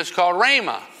 and it's called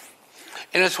rhema.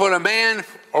 And it's when a man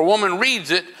or woman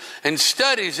reads it and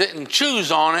studies it and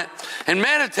chews on it and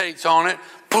meditates on it,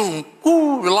 boom,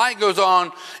 ooh, the light goes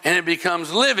on and it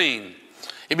becomes living.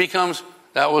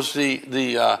 That was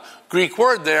the Greek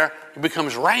word there, it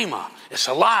becomes rhema. It's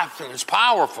alive and it's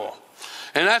powerful.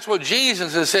 And that's what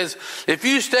Jesus says, if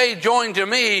you stay joined to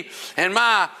me and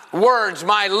my words,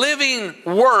 my living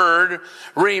word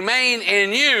remain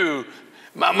in you,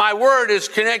 my word is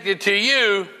connected to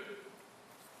you,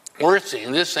 we're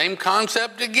seeing this same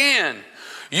concept again.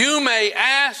 You may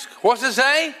ask, what's it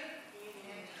say?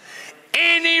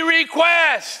 Any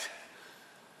request.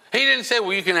 He didn't say,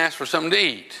 well, you can ask for something to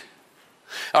eat.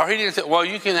 Or he didn't say, well,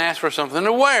 you can ask for something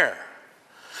to wear.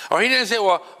 Or he didn't say,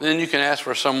 well, then you can ask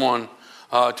for someone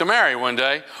to marry one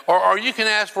day. Or you can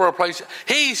ask for a place.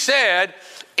 He said,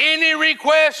 any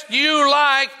request you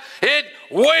like, it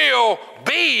will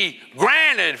be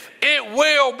granted. It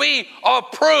will be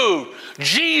approved.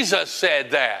 Jesus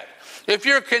said that. If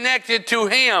you're connected to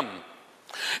him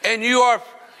and you are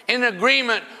in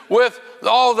agreement with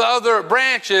all the other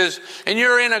branches and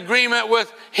you're in agreement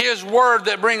with his word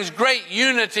that brings great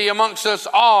unity amongst us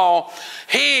all,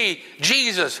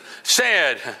 Jesus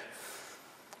said,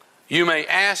 you may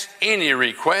ask any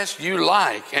request you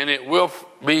like and it will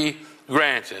be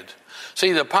granted.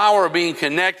 See, the power of being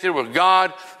connected with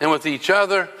God and with each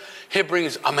other, it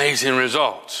brings amazing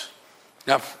results.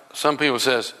 Now, some people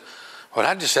says, well,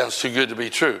 that just sounds too good to be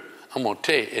true. I'm going to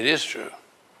tell you, it is true.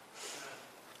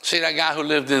 See, that guy who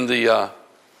lived in the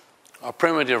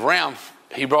primitive realm,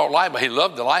 he brought light, but he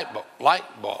loved the light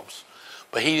bulbs.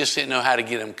 But he just didn't know how to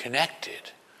get them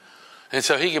connected. And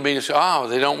so he could be just, oh,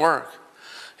 they don't work.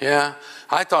 Yeah,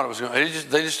 I thought it was going to,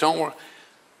 they just don't work.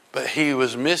 But he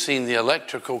was missing the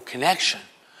electrical connection.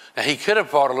 Now, he could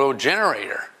have bought a little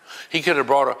generator. He could have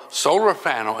brought a solar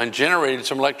panel and generated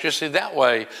some electricity that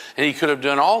way. And he could have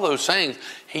done all those things.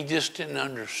 He just didn't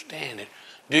understand it.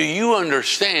 Do you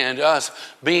understand us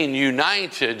being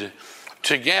united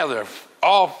together?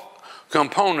 All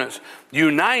components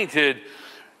united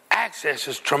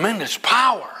accesses tremendous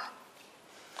power.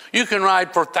 You can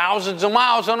ride for thousands of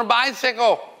miles on a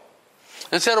bicycle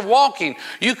instead of walking.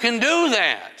 You can do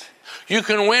that. You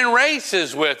can win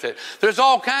races with it. There's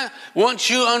all kinds. Once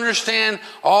you understand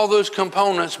all those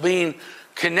components being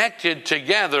connected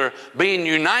together, being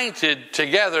united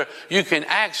together, you can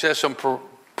access some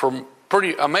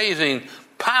pretty amazing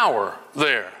power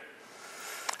there.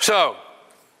 So,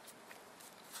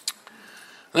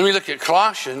 let me look at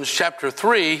Colossians chapter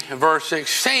 3, verse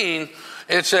 16.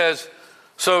 It says,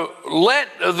 so let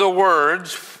the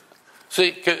words,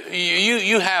 see,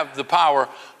 you have the power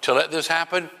to let this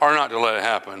happen or not to let it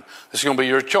happen. It's going to be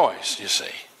your choice, you see.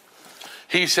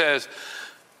 He says,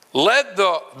 let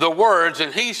the words,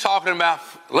 and he's talking about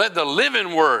let the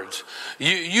living words.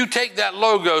 You take that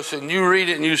Logos and you read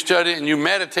it and you study it and you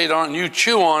meditate on it and you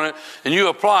chew on it and you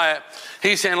apply it.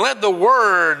 He's saying, let the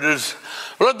words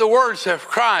of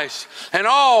Christ and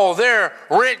all their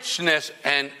richness,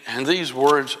 and these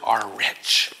words are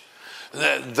rich.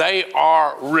 They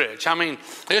are rich. I mean,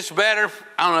 it's better.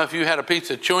 I don't know if you had a piece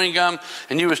of chewing gum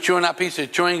and you was chewing that piece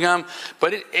of chewing gum,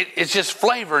 but it's just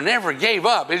flavor never gave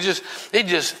up. It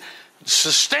just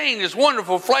sustained this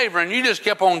wonderful flavor, and you just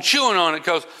kept on chewing on it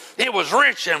because it was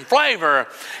rich in flavor,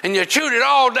 and you chewed it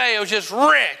all day. It was just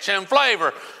rich in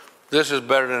flavor. This is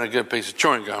better than a good piece of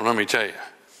chewing gum, let me tell you.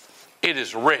 It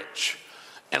is rich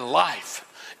in life.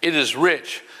 It is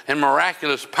rich in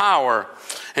miraculous power.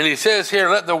 And he says here,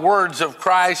 let the words of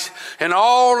Christ and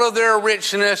all of their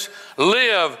richness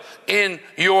live in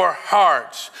your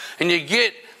hearts. And you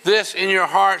get this in your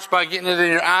hearts by getting it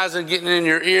in your eyes and getting it in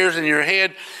your ears and your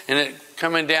head, and it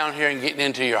coming down here and getting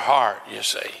into your heart, you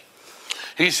see.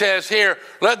 He says here,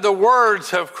 let the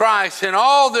words of Christ and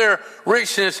all their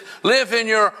richness live in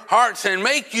your hearts and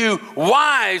make you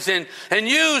wise, and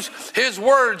use his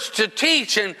words to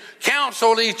teach and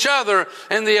counsel each other,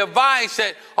 and the advice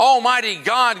that Almighty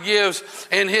God gives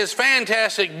in his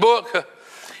fantastic book.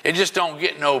 It just don't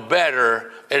get no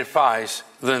better advice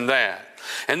than that.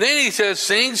 And then he says,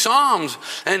 sing psalms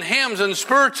and hymns and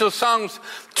spiritual songs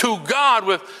to God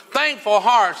with thankful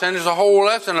hearts. And there's a whole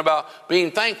lesson about being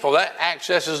thankful. That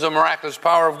accesses the miraculous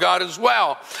power of God as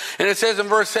well. And it says in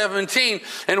verse 17,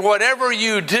 and whatever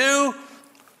you do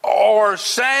or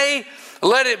say,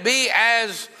 let it be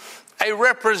as a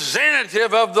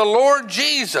representative of the Lord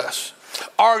Jesus.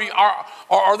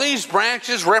 Are these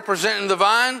branches representing the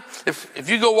vine? If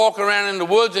you go walk around in the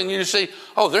woods and you see,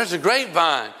 oh, there's a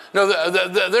grapevine. No,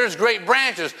 there's great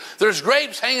branches. There's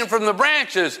grapes hanging from the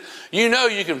branches. You know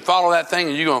you can follow that thing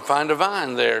and you're going to find a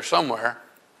vine there somewhere.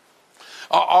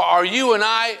 Are you and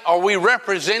I, are we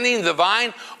representing the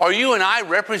vine? Are you and I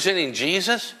representing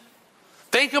Jesus?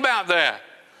 Think about that.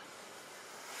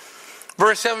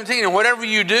 Verse 17, and whatever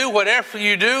you do, or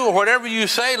whatever you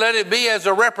say, let it be as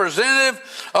a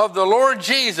representative of the Lord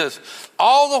Jesus,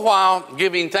 all the while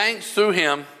giving thanks through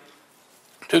him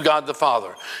to God the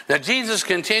Father. Now Jesus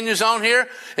continues on here.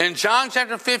 In John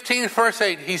chapter 15, verse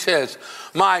 8, he says,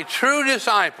 my true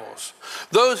disciples,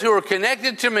 those who are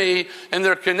connected to me and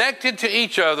they're connected to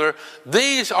each other,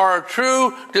 these are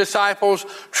true disciples,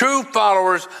 true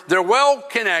followers. They're well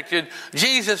connected.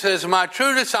 Jesus says, my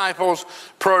true disciples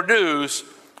produce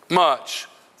much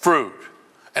fruit.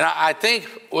 And I think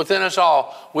within us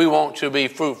all, we want to be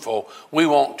fruitful. We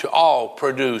want to all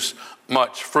produce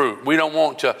much fruit. We don't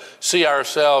want to see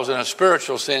ourselves in a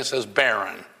spiritual sense as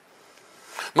barren.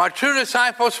 My true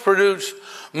disciples produce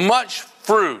much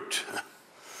fruit.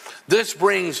 This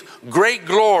brings great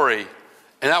glory.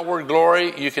 And that word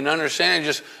glory, you can understand,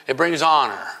 it brings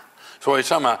honor. So what he's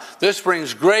talking about. This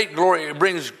brings great glory. It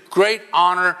brings great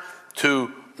honor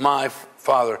to my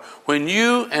Father. When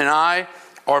you and I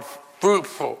are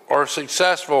fruitful or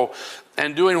successful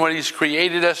and doing what he's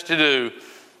created us to do,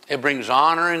 it brings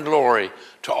honor and glory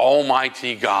to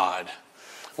Almighty God.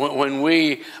 When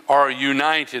we are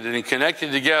united and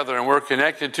connected together and we're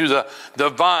connected to the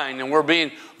vine and we're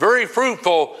being very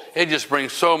fruitful, it just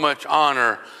brings so much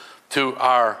honor to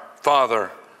our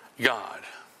Father God.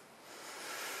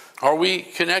 Are we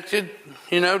connected,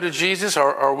 to Jesus?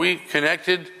 Are we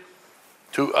connected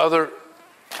to other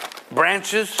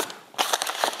branches?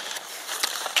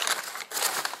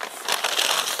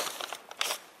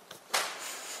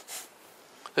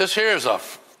 This here is a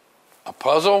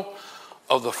puzzle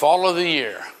of the fall of the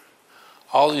year.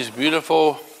 All these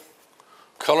beautiful,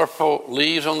 colorful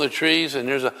leaves on the trees, and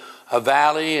there's a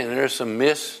valley, and there's some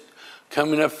mist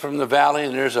coming up from the valley,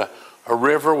 and there's a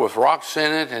river with rocks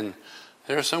in it, and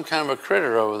there's some kind of a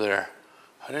critter over there.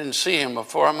 I didn't see him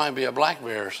before. It might be a black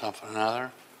bear or something or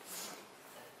another.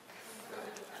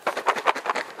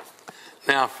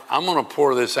 Now, I'm going to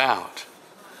pour this out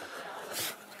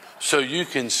so you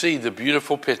can see the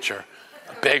beautiful picture,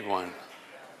 a big one.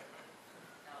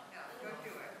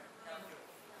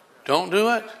 Don't do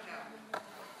it?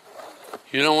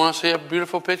 You don't want to see a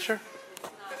beautiful picture?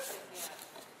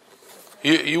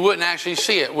 You wouldn't actually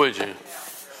see it, would you?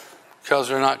 Because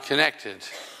they're not connected.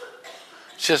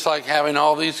 It's just like having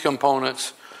all these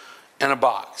components in a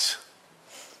box.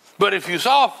 But if you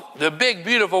saw the big,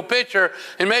 beautiful picture,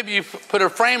 and maybe you put a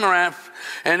frame around,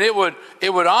 and it would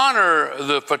honor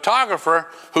the photographer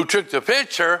who took the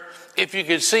picture if you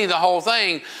could see the whole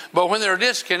thing. But when they're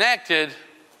disconnected,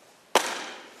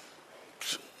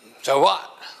 so what?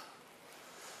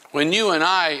 When you and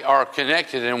I are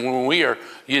connected and when we are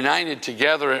united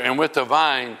together and with the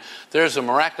vine, there's a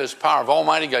miraculous power of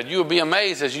Almighty God. You will be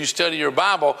amazed as you study your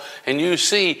Bible and you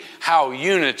see how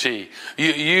unity,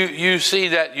 you see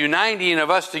that uniting of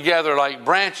us together like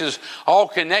branches all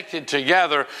connected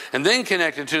together and then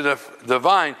connected to the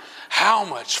vine, how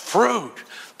much fruit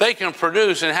they can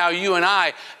produce, and how you and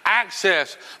I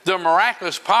access the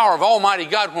miraculous power of Almighty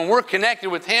God when we're connected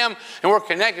with Him and we're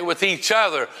connected with each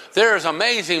other. There is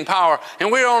amazing power,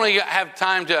 and we only have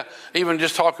time to even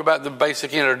just talk about the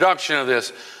basic introduction of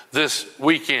this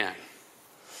weekend.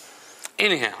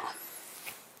 Anyhow,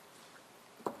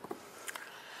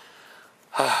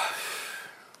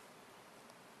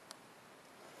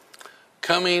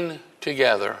 coming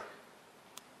together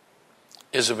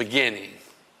is a beginning.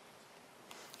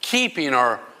 Keeping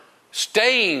or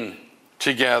staying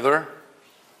together,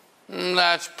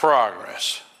 that's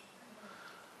progress.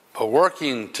 But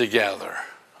working together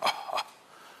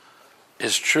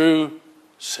is true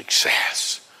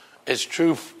success. It's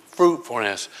true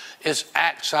fruitfulness. It's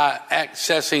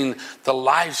accessing the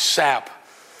life sap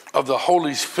of the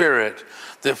Holy Spirit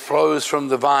that flows from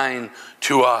the vine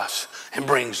to us and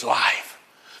brings life.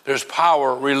 There's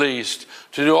power released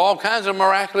to do all kinds of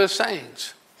miraculous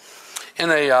things. In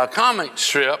a comic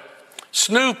strip,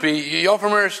 Snoopy, y'all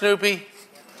familiar with Snoopy?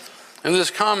 In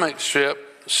this comic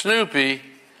strip, Snoopy,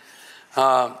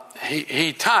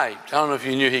 he typed, I don't know if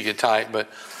you knew he could type, but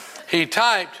he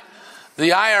typed the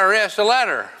IRS a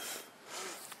letter.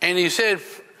 And he said,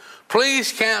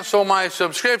 please cancel my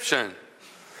subscription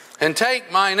and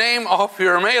take my name off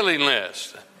your mailing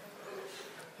list.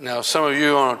 Now, some of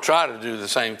you want to try to do the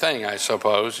same thing, I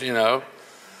suppose,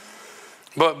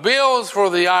 But bills for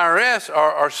the IRS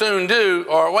are soon due,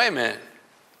 or wait a minute,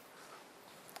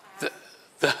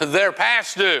 they're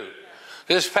past due.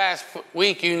 This past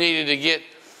week you needed to get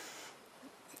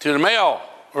to the mail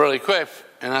really quick,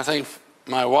 and I think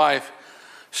my wife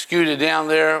scooted down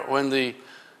there when the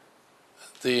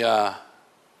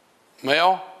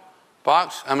mail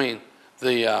box,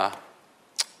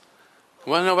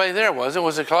 wasn't nobody there, was it?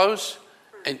 Was it closed?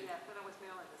 And,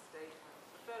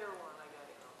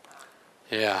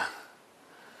 yeah,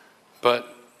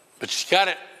 but you got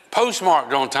it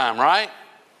postmarked on time, right?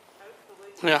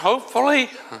 Hopefully. Yeah, hopefully.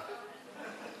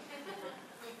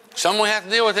 Something we have to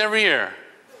deal with every year,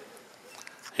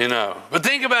 But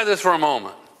think about this for a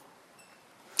moment.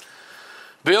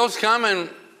 Bills come and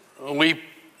we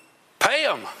pay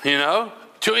them,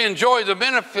 to enjoy the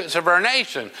benefits of our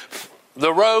nation,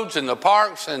 the roads and the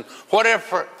parks and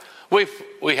whatever.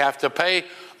 We have to pay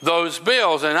those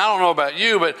bills. And I don't know about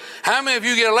you, but how many of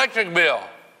you get electric bill?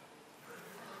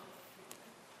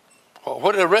 Well,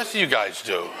 what do the rest of you guys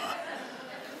do?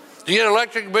 You get an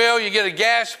electric bill, you get a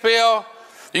gas bill,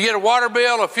 you get a water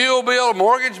bill, a fuel bill, a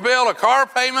mortgage bill, a car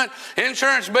payment,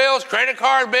 insurance bills, credit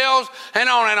card bills, and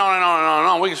on and on and on and on and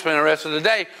on. We can spend the rest of the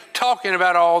day talking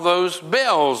about all those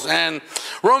bills. And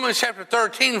Romans chapter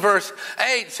 13, verse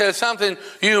 8 says something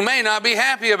you may not be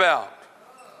happy about.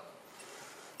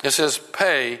 It says,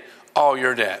 pay all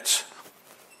your debts.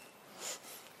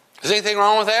 Is anything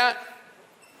wrong with that?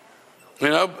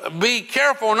 Be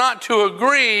careful not to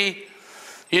agree,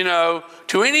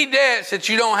 to any debts that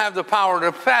you don't have the power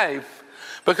to pay,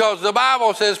 because the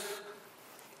Bible says,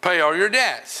 pay all your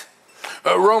debts.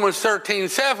 Romans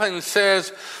 13:7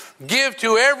 says, give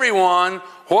to everyone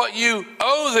what you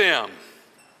owe them.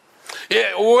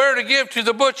 We're to give to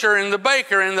the butcher and the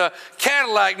baker and the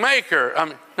Cadillac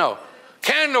maker.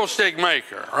 Candlestick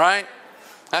maker, right?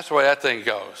 That's the way that thing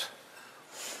goes.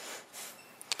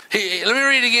 Let me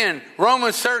read again.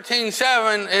 Romans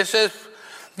 13:7, it says,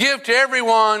 give to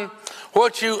everyone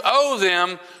what you owe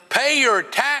them, pay your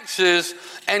taxes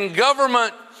and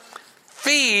government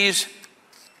fees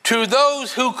to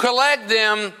those who collect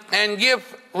them, and give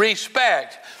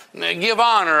respect, give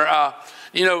honor,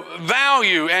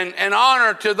 value and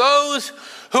honor to those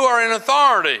who are in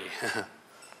authority,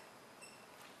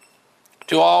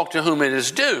 to all to whom it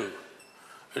is due.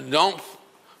 Don't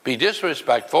be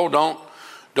disrespectful.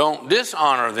 Don't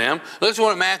dishonor them. Listen to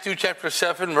what Matthew chapter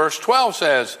 7 verse 12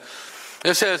 says.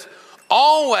 It says,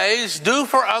 always do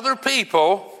for other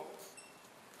people.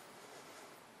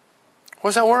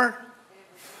 What's that word?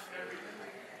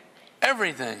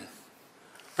 Everything.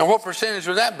 Now what percentage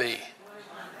would that be?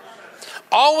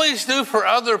 Always do for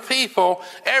other people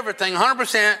everything,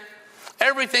 100%,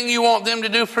 everything you want them to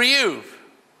do for you.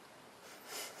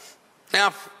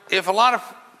 Now, if a lot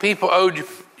of people owed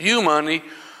you money,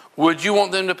 would you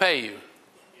want them to pay you?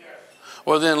 Yes.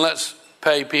 Well, then let's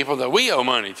pay people that we owe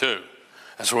money to.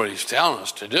 That's what he's telling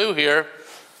us to do here.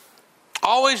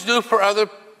 Always do for other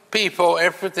people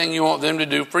everything you want them to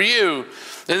do for you.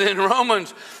 And then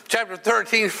Romans chapter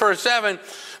 13, verse 7,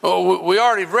 we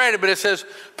already read it, but it says,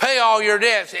 pay all your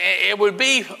debts. It would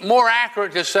be more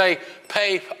accurate to say,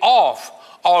 pay off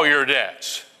all your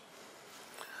debts.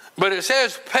 But it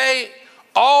says, pay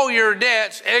all your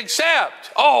debts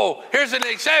except, here's an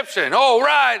exception.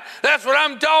 Right, that's what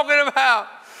I'm talking about.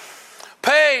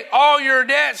 Pay all your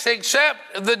debts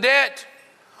except the debt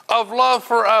of love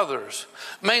for others.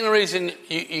 Main reason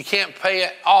you can't pay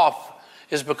it off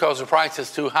is because the price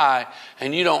is too high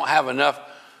and you don't have enough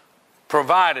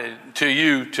provided to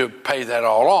you to pay that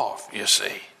all off, you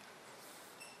see.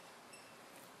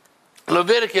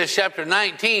 Leviticus chapter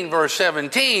 19, verse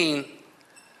 17,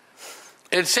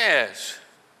 it says,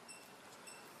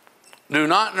 do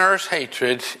not nurse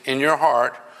hatred in your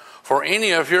heart for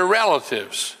any of your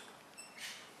relatives.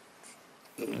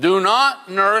 Do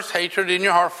not nurse hatred in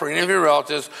your heart for any of your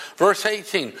relatives. Verse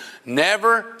 18,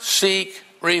 never seek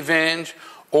revenge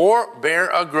or bear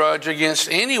a grudge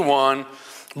against anyone,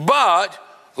 but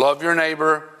love your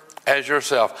neighbor as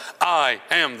yourself. I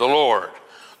am the Lord.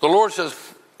 The Lord says,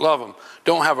 love them.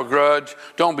 Don't have a grudge.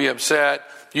 Don't be upset.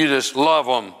 You just love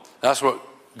them. That's what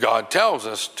God tells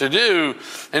us to do.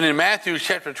 And in Matthew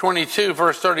chapter 22,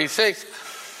 verse 36,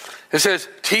 it says,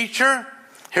 teacher,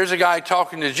 here's a guy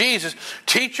talking to Jesus,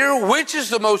 teacher, which is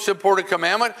the most important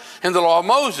commandment in the law of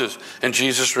Moses? And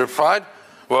Jesus replied,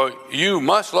 well, you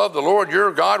must love the Lord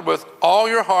your God with all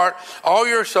your heart, all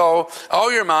your soul,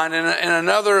 all your mind. And in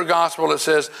another gospel it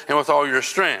says, and with all your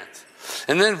strength.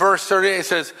 And then verse 38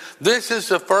 says, this is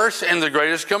the first and the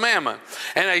greatest commandment.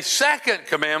 And a second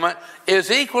commandment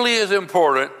is equally as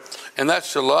important, and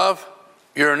that's to love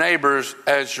your neighbors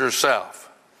as yourself.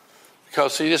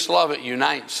 Because see, this love, it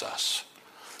unites us.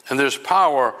 And there's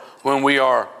power when we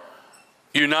are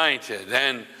united.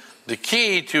 And the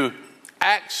key to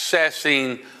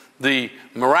accessing the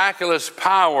miraculous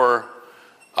power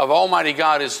of Almighty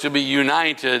God is to be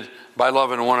united by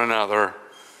loving one another.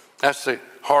 That's the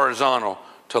horizontal,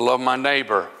 to love my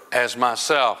neighbor as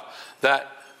myself. That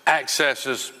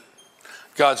accesses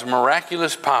God's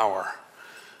miraculous power.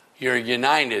 You're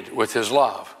united with his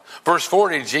love. Verse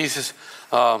 40, Jesus,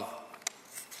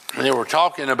 they were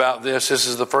talking about this. This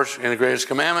is the first and the greatest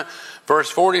commandment. Verse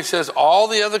 40 says, all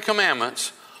the other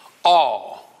commandments,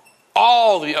 all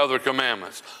the other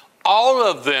commandments, all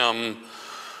of them,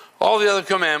 all the other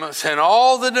commandments and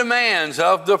all the demands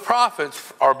of the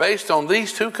prophets are based on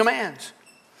these two commands.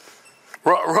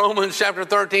 Romans chapter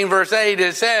 13, verse 8,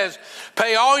 it says,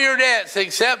 pay all your debts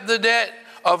except the debt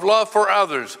of love for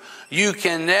others. You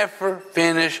can never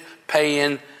finish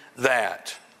paying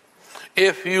that.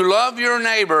 If you love your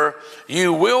neighbor,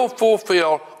 you will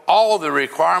fulfill all the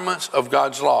requirements of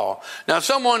God's law. Now,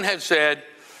 someone had said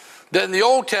that in the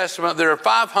Old Testament there are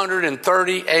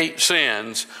 538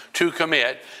 sins to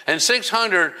commit and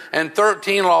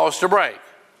 613 laws to break.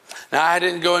 Now, I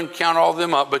didn't go and count all of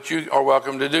them up, but you are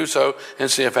welcome to do so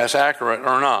and see if that's accurate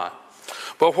or not.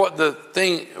 But what the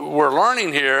thing we're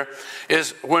learning here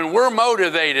is when we're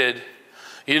motivated,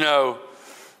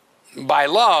 by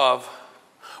love,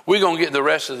 we're going to get the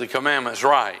rest of the commandments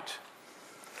right.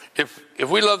 If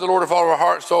we love the Lord with all our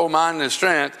heart, soul, mind, and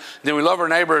strength, then we love our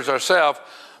neighbor as ourselves,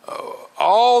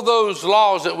 all those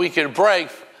laws that we can break,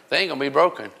 they ain't going to be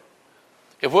broken.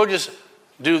 If we'll just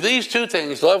do these two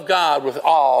things, love God with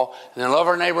all, and then love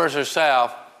our neighbor as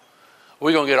ourselves,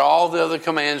 we're going to get all the other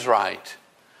commands right.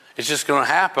 It's just going to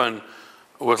happen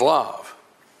with love.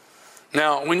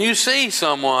 Now, when you see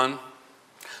someone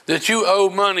that you owe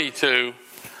money to,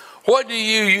 what do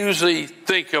you usually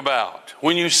think about?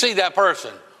 When you see that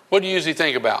person, what do you usually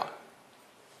think about?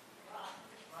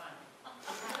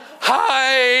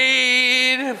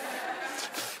 Hide!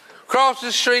 Cross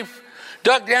the street,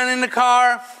 duck down in the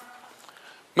car.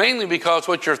 Mainly because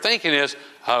what you're thinking is,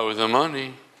 I owe them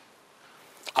money.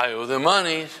 I owe them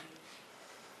money.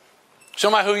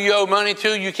 Somebody who you owe money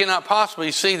to, you cannot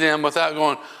possibly see them without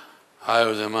going, I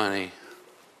owe them money.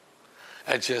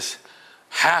 It just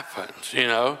happens,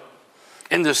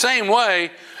 In the same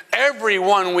way,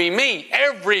 everyone we meet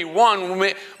every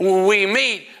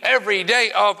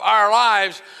day of our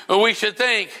lives, we should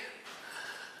think,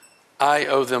 I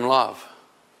owe them love.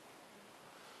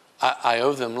 I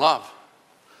owe them love.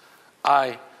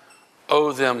 I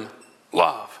owe them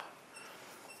love.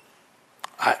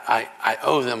 I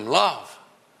owe them love.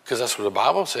 Because that's what the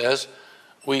Bible says.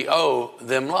 We owe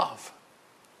them love.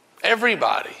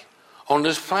 Everybody on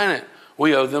this planet,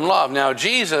 we owe them love. Now,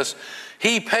 Jesus,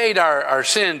 he paid our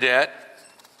sin debt.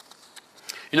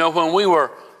 When we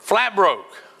were flat broke,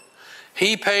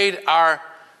 he paid our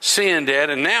sin debt.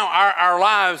 And now our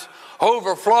lives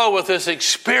overflow with this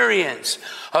experience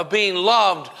of being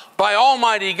loved by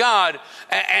Almighty God.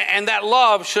 And that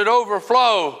love should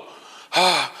overflow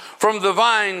from the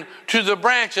vine to the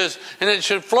branches. And it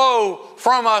should flow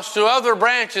from us to other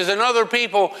branches and other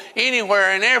people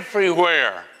anywhere and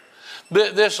everywhere.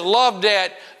 This love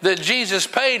debt that Jesus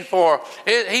paid for,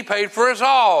 he paid for us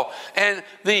all. And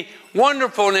the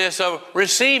wonderfulness of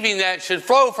receiving that should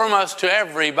flow from us to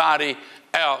everybody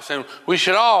else. And we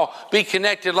should all be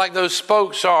connected like those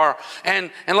spokes are,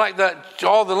 and like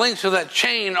all the links of that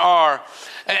chain are.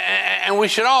 And we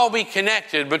should all be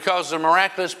connected because the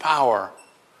miraculous power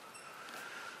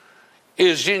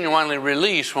is genuinely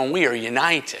released when we are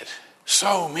united.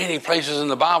 So many places in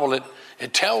the Bible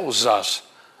it tells us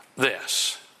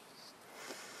this.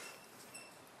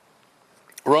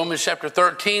 Romans chapter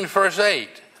 13, verse 8.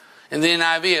 In the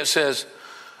NIV it says,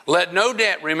 let no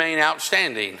debt remain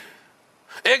outstanding,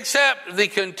 except the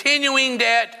continuing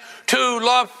debt to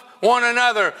love one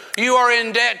another. You are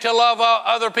in debt to love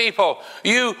other people.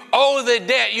 You owe the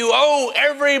debt. You owe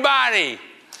everybody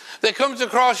that comes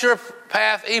across your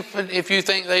path, even if you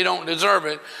think they don't deserve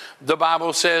it. The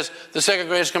Bible says the second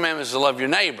greatest commandment is to love your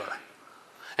neighbor.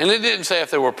 And it didn't say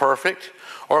if they were perfect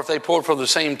or if they pulled for the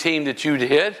same team that you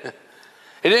did.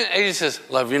 It just says,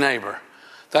 love your neighbor.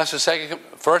 That's the second.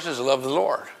 First is to love the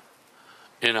Lord.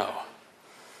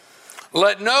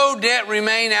 Let no debt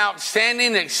remain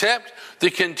outstanding except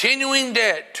the continuing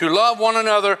debt to love one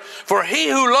another. For he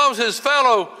who loves his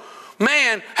fellow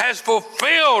man has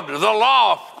fulfilled the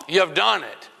law. You've done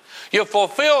it. You've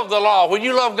fulfilled the law. When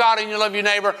you love God and you love your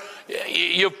neighbor,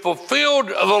 you've fulfilled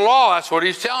the law. That's what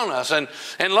he's telling us. And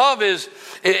love is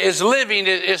living,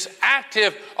 is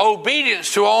active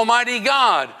obedience to Almighty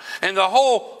God. And the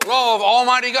whole law of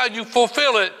Almighty God, you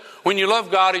fulfill it when you love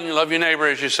God and you love your neighbor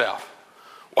as yourself.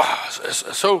 Wow,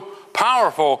 it's so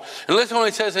powerful. And listen what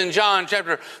it says in John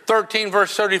chapter 13,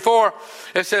 verse 34.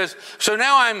 It says, so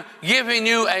now I'm giving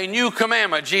you a new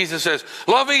commandment. Jesus says,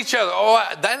 love each other. Oh,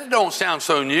 that don't sound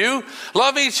so new.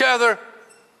 Love each other.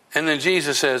 And then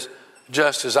Jesus says,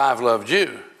 just as I've loved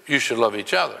you, you should love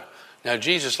each other. Now,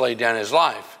 Jesus laid down his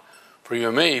life for you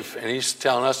and me. And he's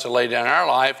telling us to lay down our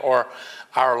life or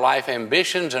our life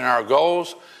ambitions and our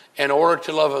goals in order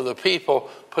to love other people,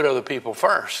 put other people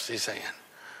first, he's saying.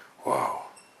 Whoa.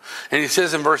 And he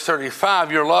says in verse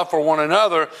 35, your love for one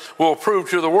another will prove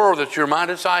to the world that you're my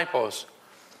disciples.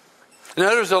 Now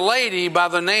there's a lady by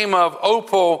the name of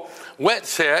Opal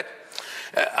Wetset,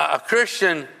 a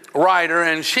Christian writer,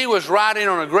 and she was riding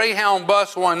on a Greyhound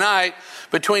bus one night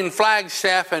between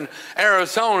Flagstaff and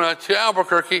Arizona to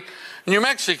Albuquerque, New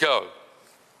Mexico.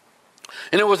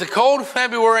 And it was a cold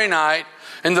February night,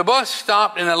 and the bus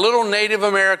stopped in a little Native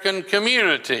American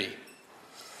community.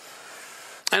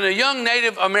 And a young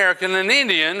Native American, an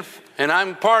Indian, and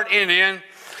I'm part Indian,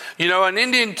 an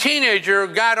Indian teenager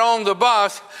got on the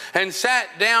bus and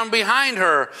sat down behind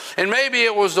her. And maybe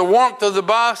it was the warmth of the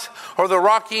bus or the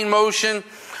rocking motion,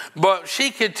 but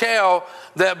she could tell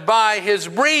that by his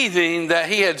breathing that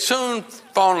he had soon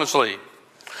fallen asleep.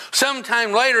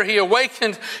 Sometime later, he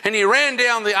awakened and he ran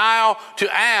down the aisle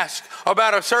to ask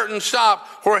about a certain stop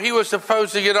where he was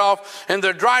supposed to get off. And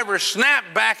the driver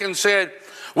snapped back and said,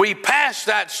 "We passed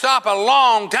that stop a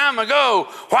long time ago.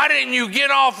 Why didn't you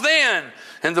get off then?"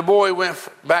 And the boy went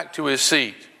back to his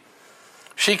seat.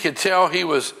 She could tell he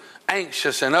was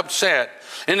anxious and upset.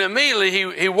 And immediately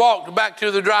he walked back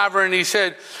to the driver and he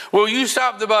said, "Will you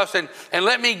stop the bus and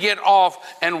let me get off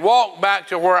and walk back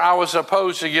to where I was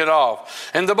supposed to get off?"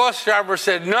 And the bus driver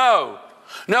said, No,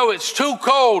 it's too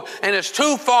cold and it's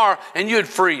too far and you'd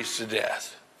freeze to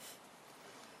death.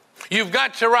 You've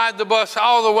got to ride the bus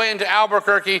all the way into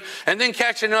Albuquerque and then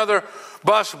catch another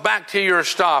bus back to your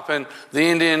stop." And the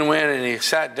Indian went and he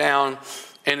sat down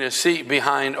in his seat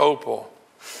behind Opal.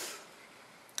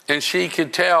 And she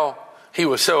could tell he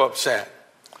was so upset.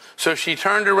 So she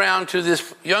turned around to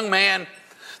this young man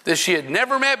that she had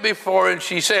never met before and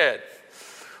she said,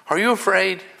 "Are you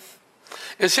afraid?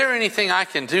 Is there anything I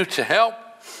can do to help?"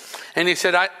 And he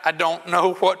said, I don't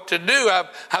know what to do.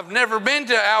 I've never been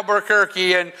to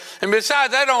Albuquerque, and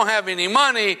besides, I don't have any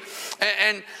money,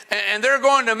 and they're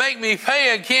going to make me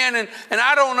pay again, and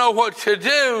I don't know what to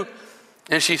do.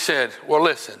 And she said, "Well,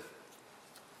 listen,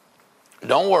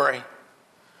 don't worry.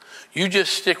 You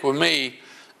just stick with me,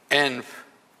 and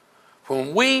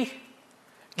when we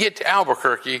get to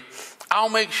Albuquerque, I'll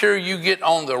make sure you get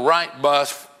on the right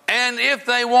bus, and if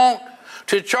they want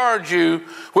to charge you,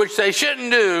 which they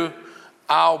shouldn't do,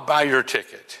 I'll buy your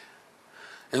ticket."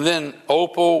 And then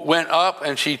Opal went up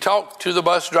and she talked to the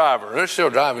bus driver. They're still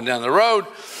driving down the road,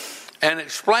 and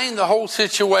explained the whole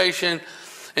situation.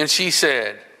 And she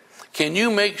said, "Can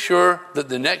you make sure that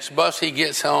the next bus he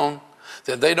gets on,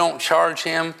 that they don't charge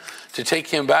him to take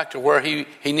him back to where he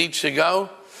needs to go?"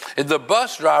 And the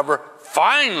bus driver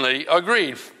finally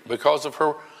agreed because of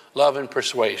her love and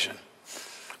persuasion.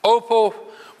 Opal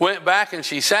went back and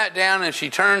she sat down and she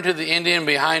turned to the Indian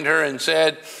behind her and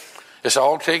said, "It's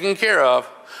all taken care of.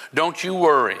 Don't you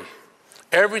worry.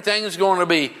 Everything's going to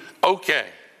be okay."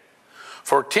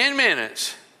 For 10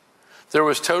 minutes, there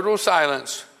was total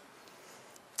silence.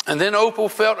 And then Opal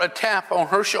felt a tap on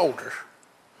her shoulder.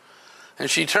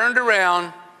 And she turned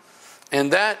around,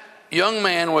 and that young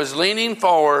man was leaning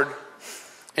forward,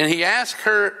 and he asked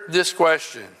her this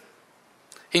question.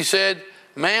 He said,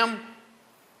 "Ma'am,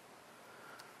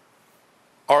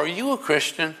 are you a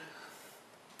Christian?"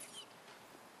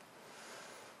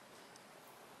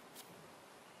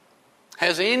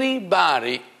 Has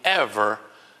anybody ever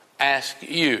asked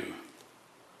you,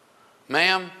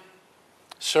 "Ma'am,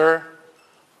 sir,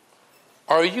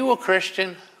 are you a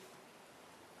Christian?"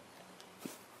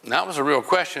 That was a real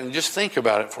question. Just think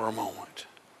about it for a moment.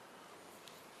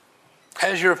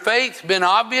 Has your faith been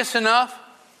obvious enough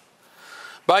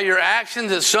by your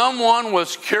actions that someone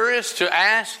was curious to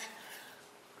ask,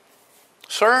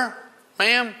 "Sir,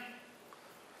 ma'am,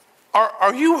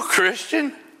 are you a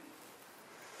Christian?"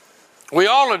 We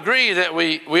all agree that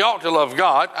we ought to love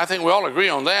God. I think we all agree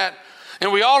on that.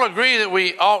 And we all agree that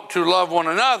we ought to love one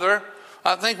another.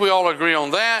 I think we all agree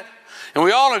on that. And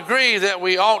we all agree that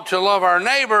we ought to love our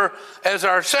neighbor as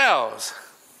ourselves.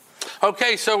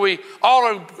 Okay, so we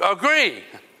all agree.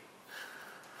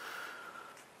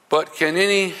 But can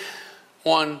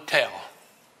anyone tell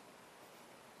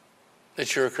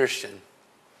that you're a Christian?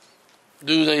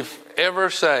 Do they ever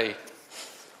say,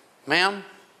 "Ma'am,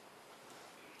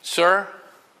 sir,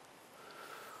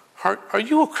 are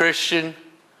you a Christian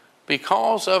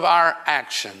because of our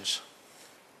actions?"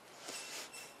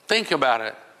 Think about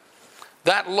it.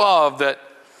 That love that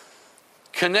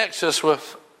connects us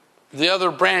with the other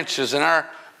branches and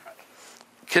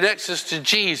connects us to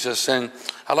Jesus and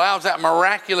allows that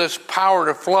miraculous power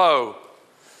to flow.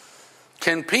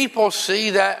 Can people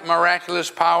see that miraculous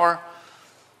power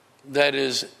that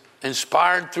is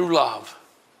inspired through love?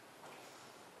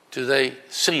 Do they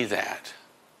see that?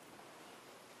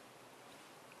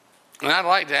 And I'd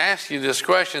like to ask you this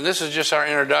question. This is just our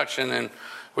introduction, and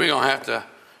we're going to have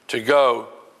to go.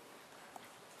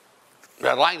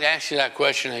 But I'd like to ask you that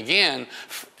question again,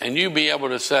 and you be able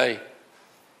to say,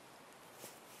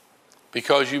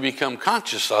 because you become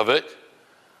conscious of it,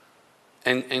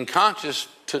 and conscious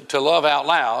to love out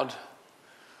loud,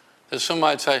 that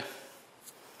somebody'd say,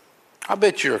 "I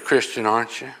bet you're a Christian,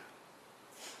 aren't you?"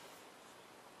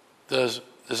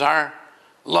 Does our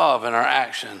love and our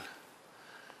action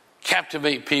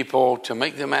captivate people to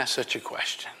make them ask such a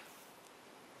question?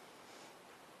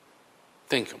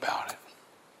 Think about it.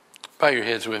 Bow your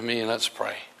heads with me and let's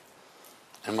pray.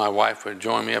 And my wife would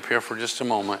join me up here for just a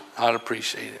moment. I'd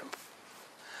appreciate it.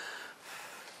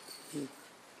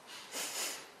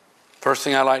 First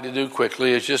thing I'd like to do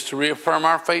quickly is just to reaffirm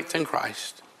our faith in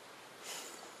Christ.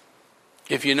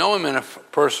 If you know him in a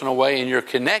personal way and you're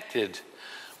connected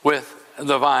with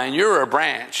the vine, you're a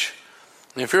branch.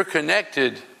 And if you're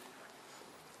connected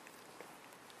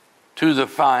to the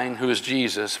vine who is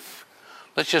Jesus,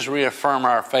 let's just reaffirm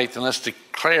our faith and let's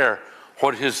declare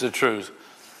what is the truth.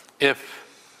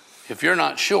 If you're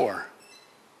not sure,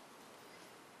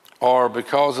 or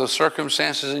because of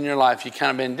circumstances in your life you kind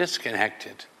of been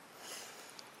disconnected,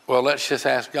 well, let's just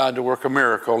ask God to work a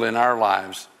miracle in our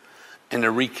lives and to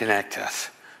reconnect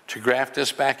us, to graft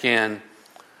us back in,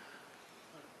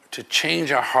 to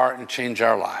change our heart and change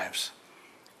our lives,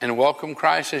 and welcome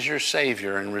Christ as your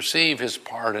Savior and receive his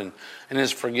pardon and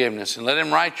his forgiveness, and let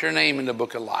him write your name in the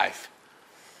book of life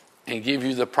and give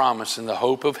you the promise and the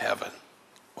hope of heaven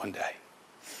one day.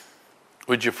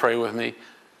 Would you pray with me?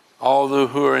 All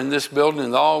those who are in this building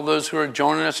and all those who are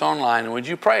joining us online, and would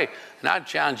you pray? And I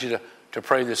challenge you to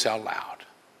pray this out loud.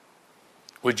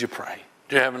 Would you pray?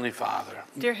 Dear Heavenly Father.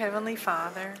 Dear Heavenly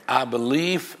Father. I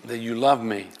believe that you love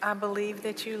me. I believe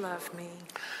that you love me.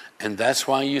 And that's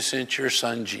why you sent your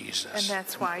son Jesus. And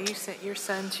that's why you sent your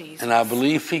son Jesus. And I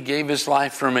believe he gave his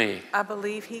life for me. I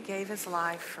believe he gave his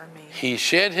life for me. He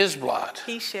shed his blood.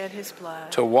 He shed his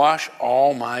blood. To wash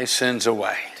all my sins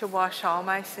away. To wash all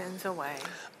my sins away.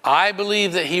 I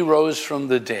believe that he rose from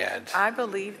the dead. I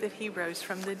believe that he rose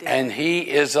from the dead. And he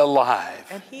is alive.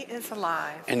 And he is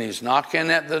alive. And he's knocking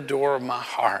at the door of my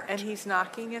heart. And he's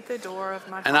knocking at the door of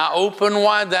my heart. And I open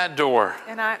wide that door.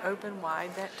 And I open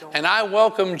wide that door. And I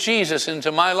welcome Jesus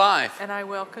into my life. And I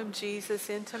welcome Jesus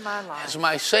into my life. As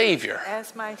my Savior.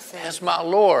 As my Savior. As my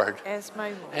Lord. As my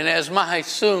Lord. And as my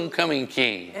soon coming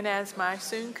King. And as my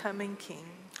soon coming King.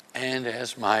 And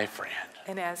as my friend.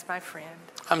 And as my friend.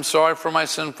 I'm sorry for my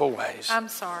sinful ways. I'm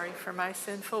sorry for my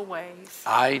sinful ways.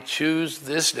 I choose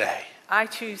this day. I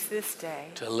choose this day.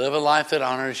 To live a life that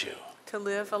honors you. To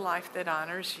live a life that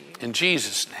honors you. In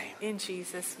Jesus' name. In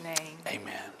Jesus' name.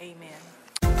 Amen.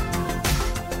 Amen.